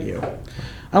invite you.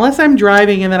 Unless I'm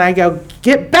driving and then I go,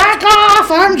 get back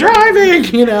off, I'm driving,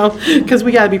 because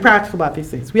we got to be practical about these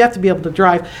things. We have to be able to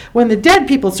drive. When the dead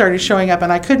people started showing up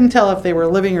and I couldn't tell if they were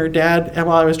living or dead and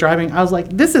while I was driving, I was like,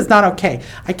 this is not okay.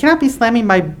 I cannot be slamming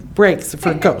my brakes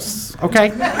for ghosts,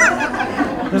 okay?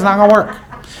 It's not going to work.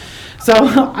 So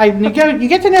you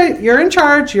get to know, you're in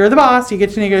charge, you're the boss, you get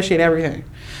to negotiate everything.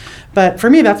 But for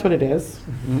me, that's what it is.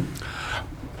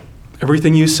 Mm-hmm.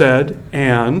 Everything you said,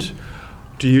 and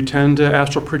do you tend to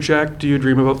astral project? Do you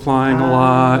dream about flying a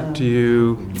lot? Do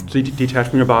you detach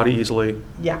from your body easily?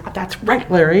 Yeah, that's right,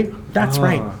 Larry. That's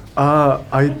right.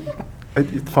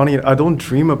 It's funny, I don't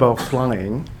dream about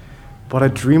flying, but I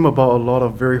dream about a lot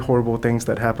of very horrible things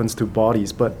that happens to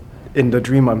bodies. But in the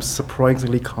dream, I'm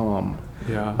surprisingly calm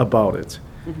about it.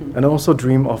 Mm-hmm. And I also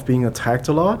dream of being attacked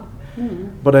a lot,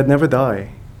 but I'd never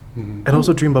die. Mm-hmm. And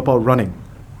also dream about running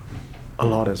a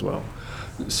lot as well.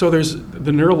 So there's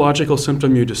the neurological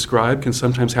symptom you describe can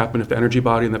sometimes happen if the energy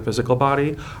body and the physical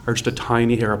body are just a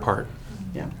tiny hair apart.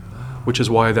 Yeah. Which is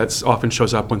why that often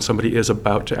shows up when somebody is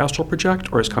about to astral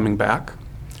project or is coming back.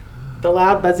 The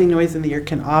loud buzzing noise in the ear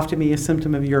can often be a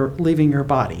symptom of your leaving your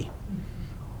body.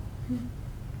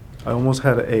 I almost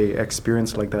had a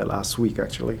experience like that last week,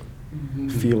 actually. Mm-hmm.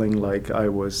 Feeling like I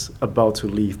was about to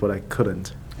leave, but I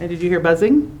couldn't. And did you hear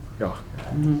buzzing? Yeah.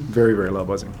 Mm-hmm. Very, very loud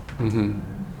buzzing. Mm-hmm.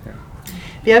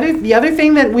 The other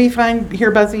thing that we find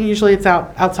here buzzing, usually it's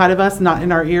outside of us, not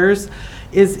in our ears,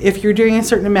 is if you're doing a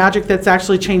certain magic that's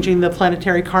actually changing the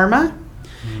planetary karma,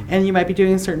 and you might be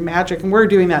doing a certain magic, and we're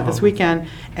doing that this weekend,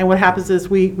 and what happens is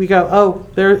we go,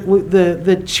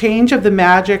 the change of the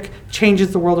magic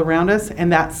changes the world around us,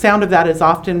 and that sound of that is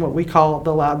often what we call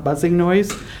the loud buzzing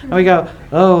noise. And we go,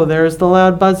 oh, there's the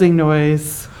loud buzzing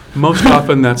noise. Most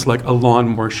often that's like a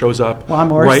lawnmower shows up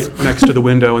right next to the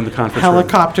window in the conference room.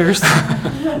 Helicopters.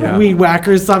 Weed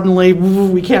whackers, suddenly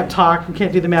we can't talk, we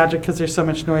can't do the magic because there's so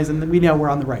much noise, and we know we're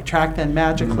on the right track then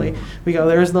magically. We go,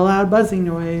 there's the loud buzzing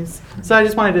noise. So I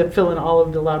just wanted to fill in all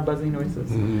of the loud buzzing noises.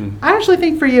 I actually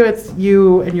think for you it's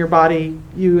you and your body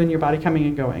coming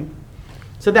and going.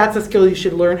 So that's a skill you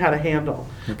should learn how to handle.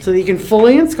 Okay. So that you can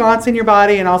fully ensconce in your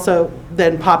body and also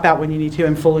then pop out when you need to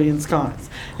and fully ensconce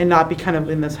and not be kind of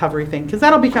in this hovery thing, because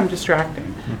that'll become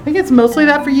distracting. I think it's mostly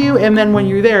that for you, and then when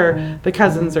you're there, the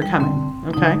cousins are coming,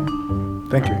 okay?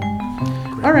 Thank you.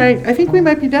 All right, I think we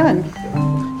might be done.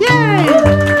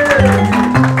 Yay!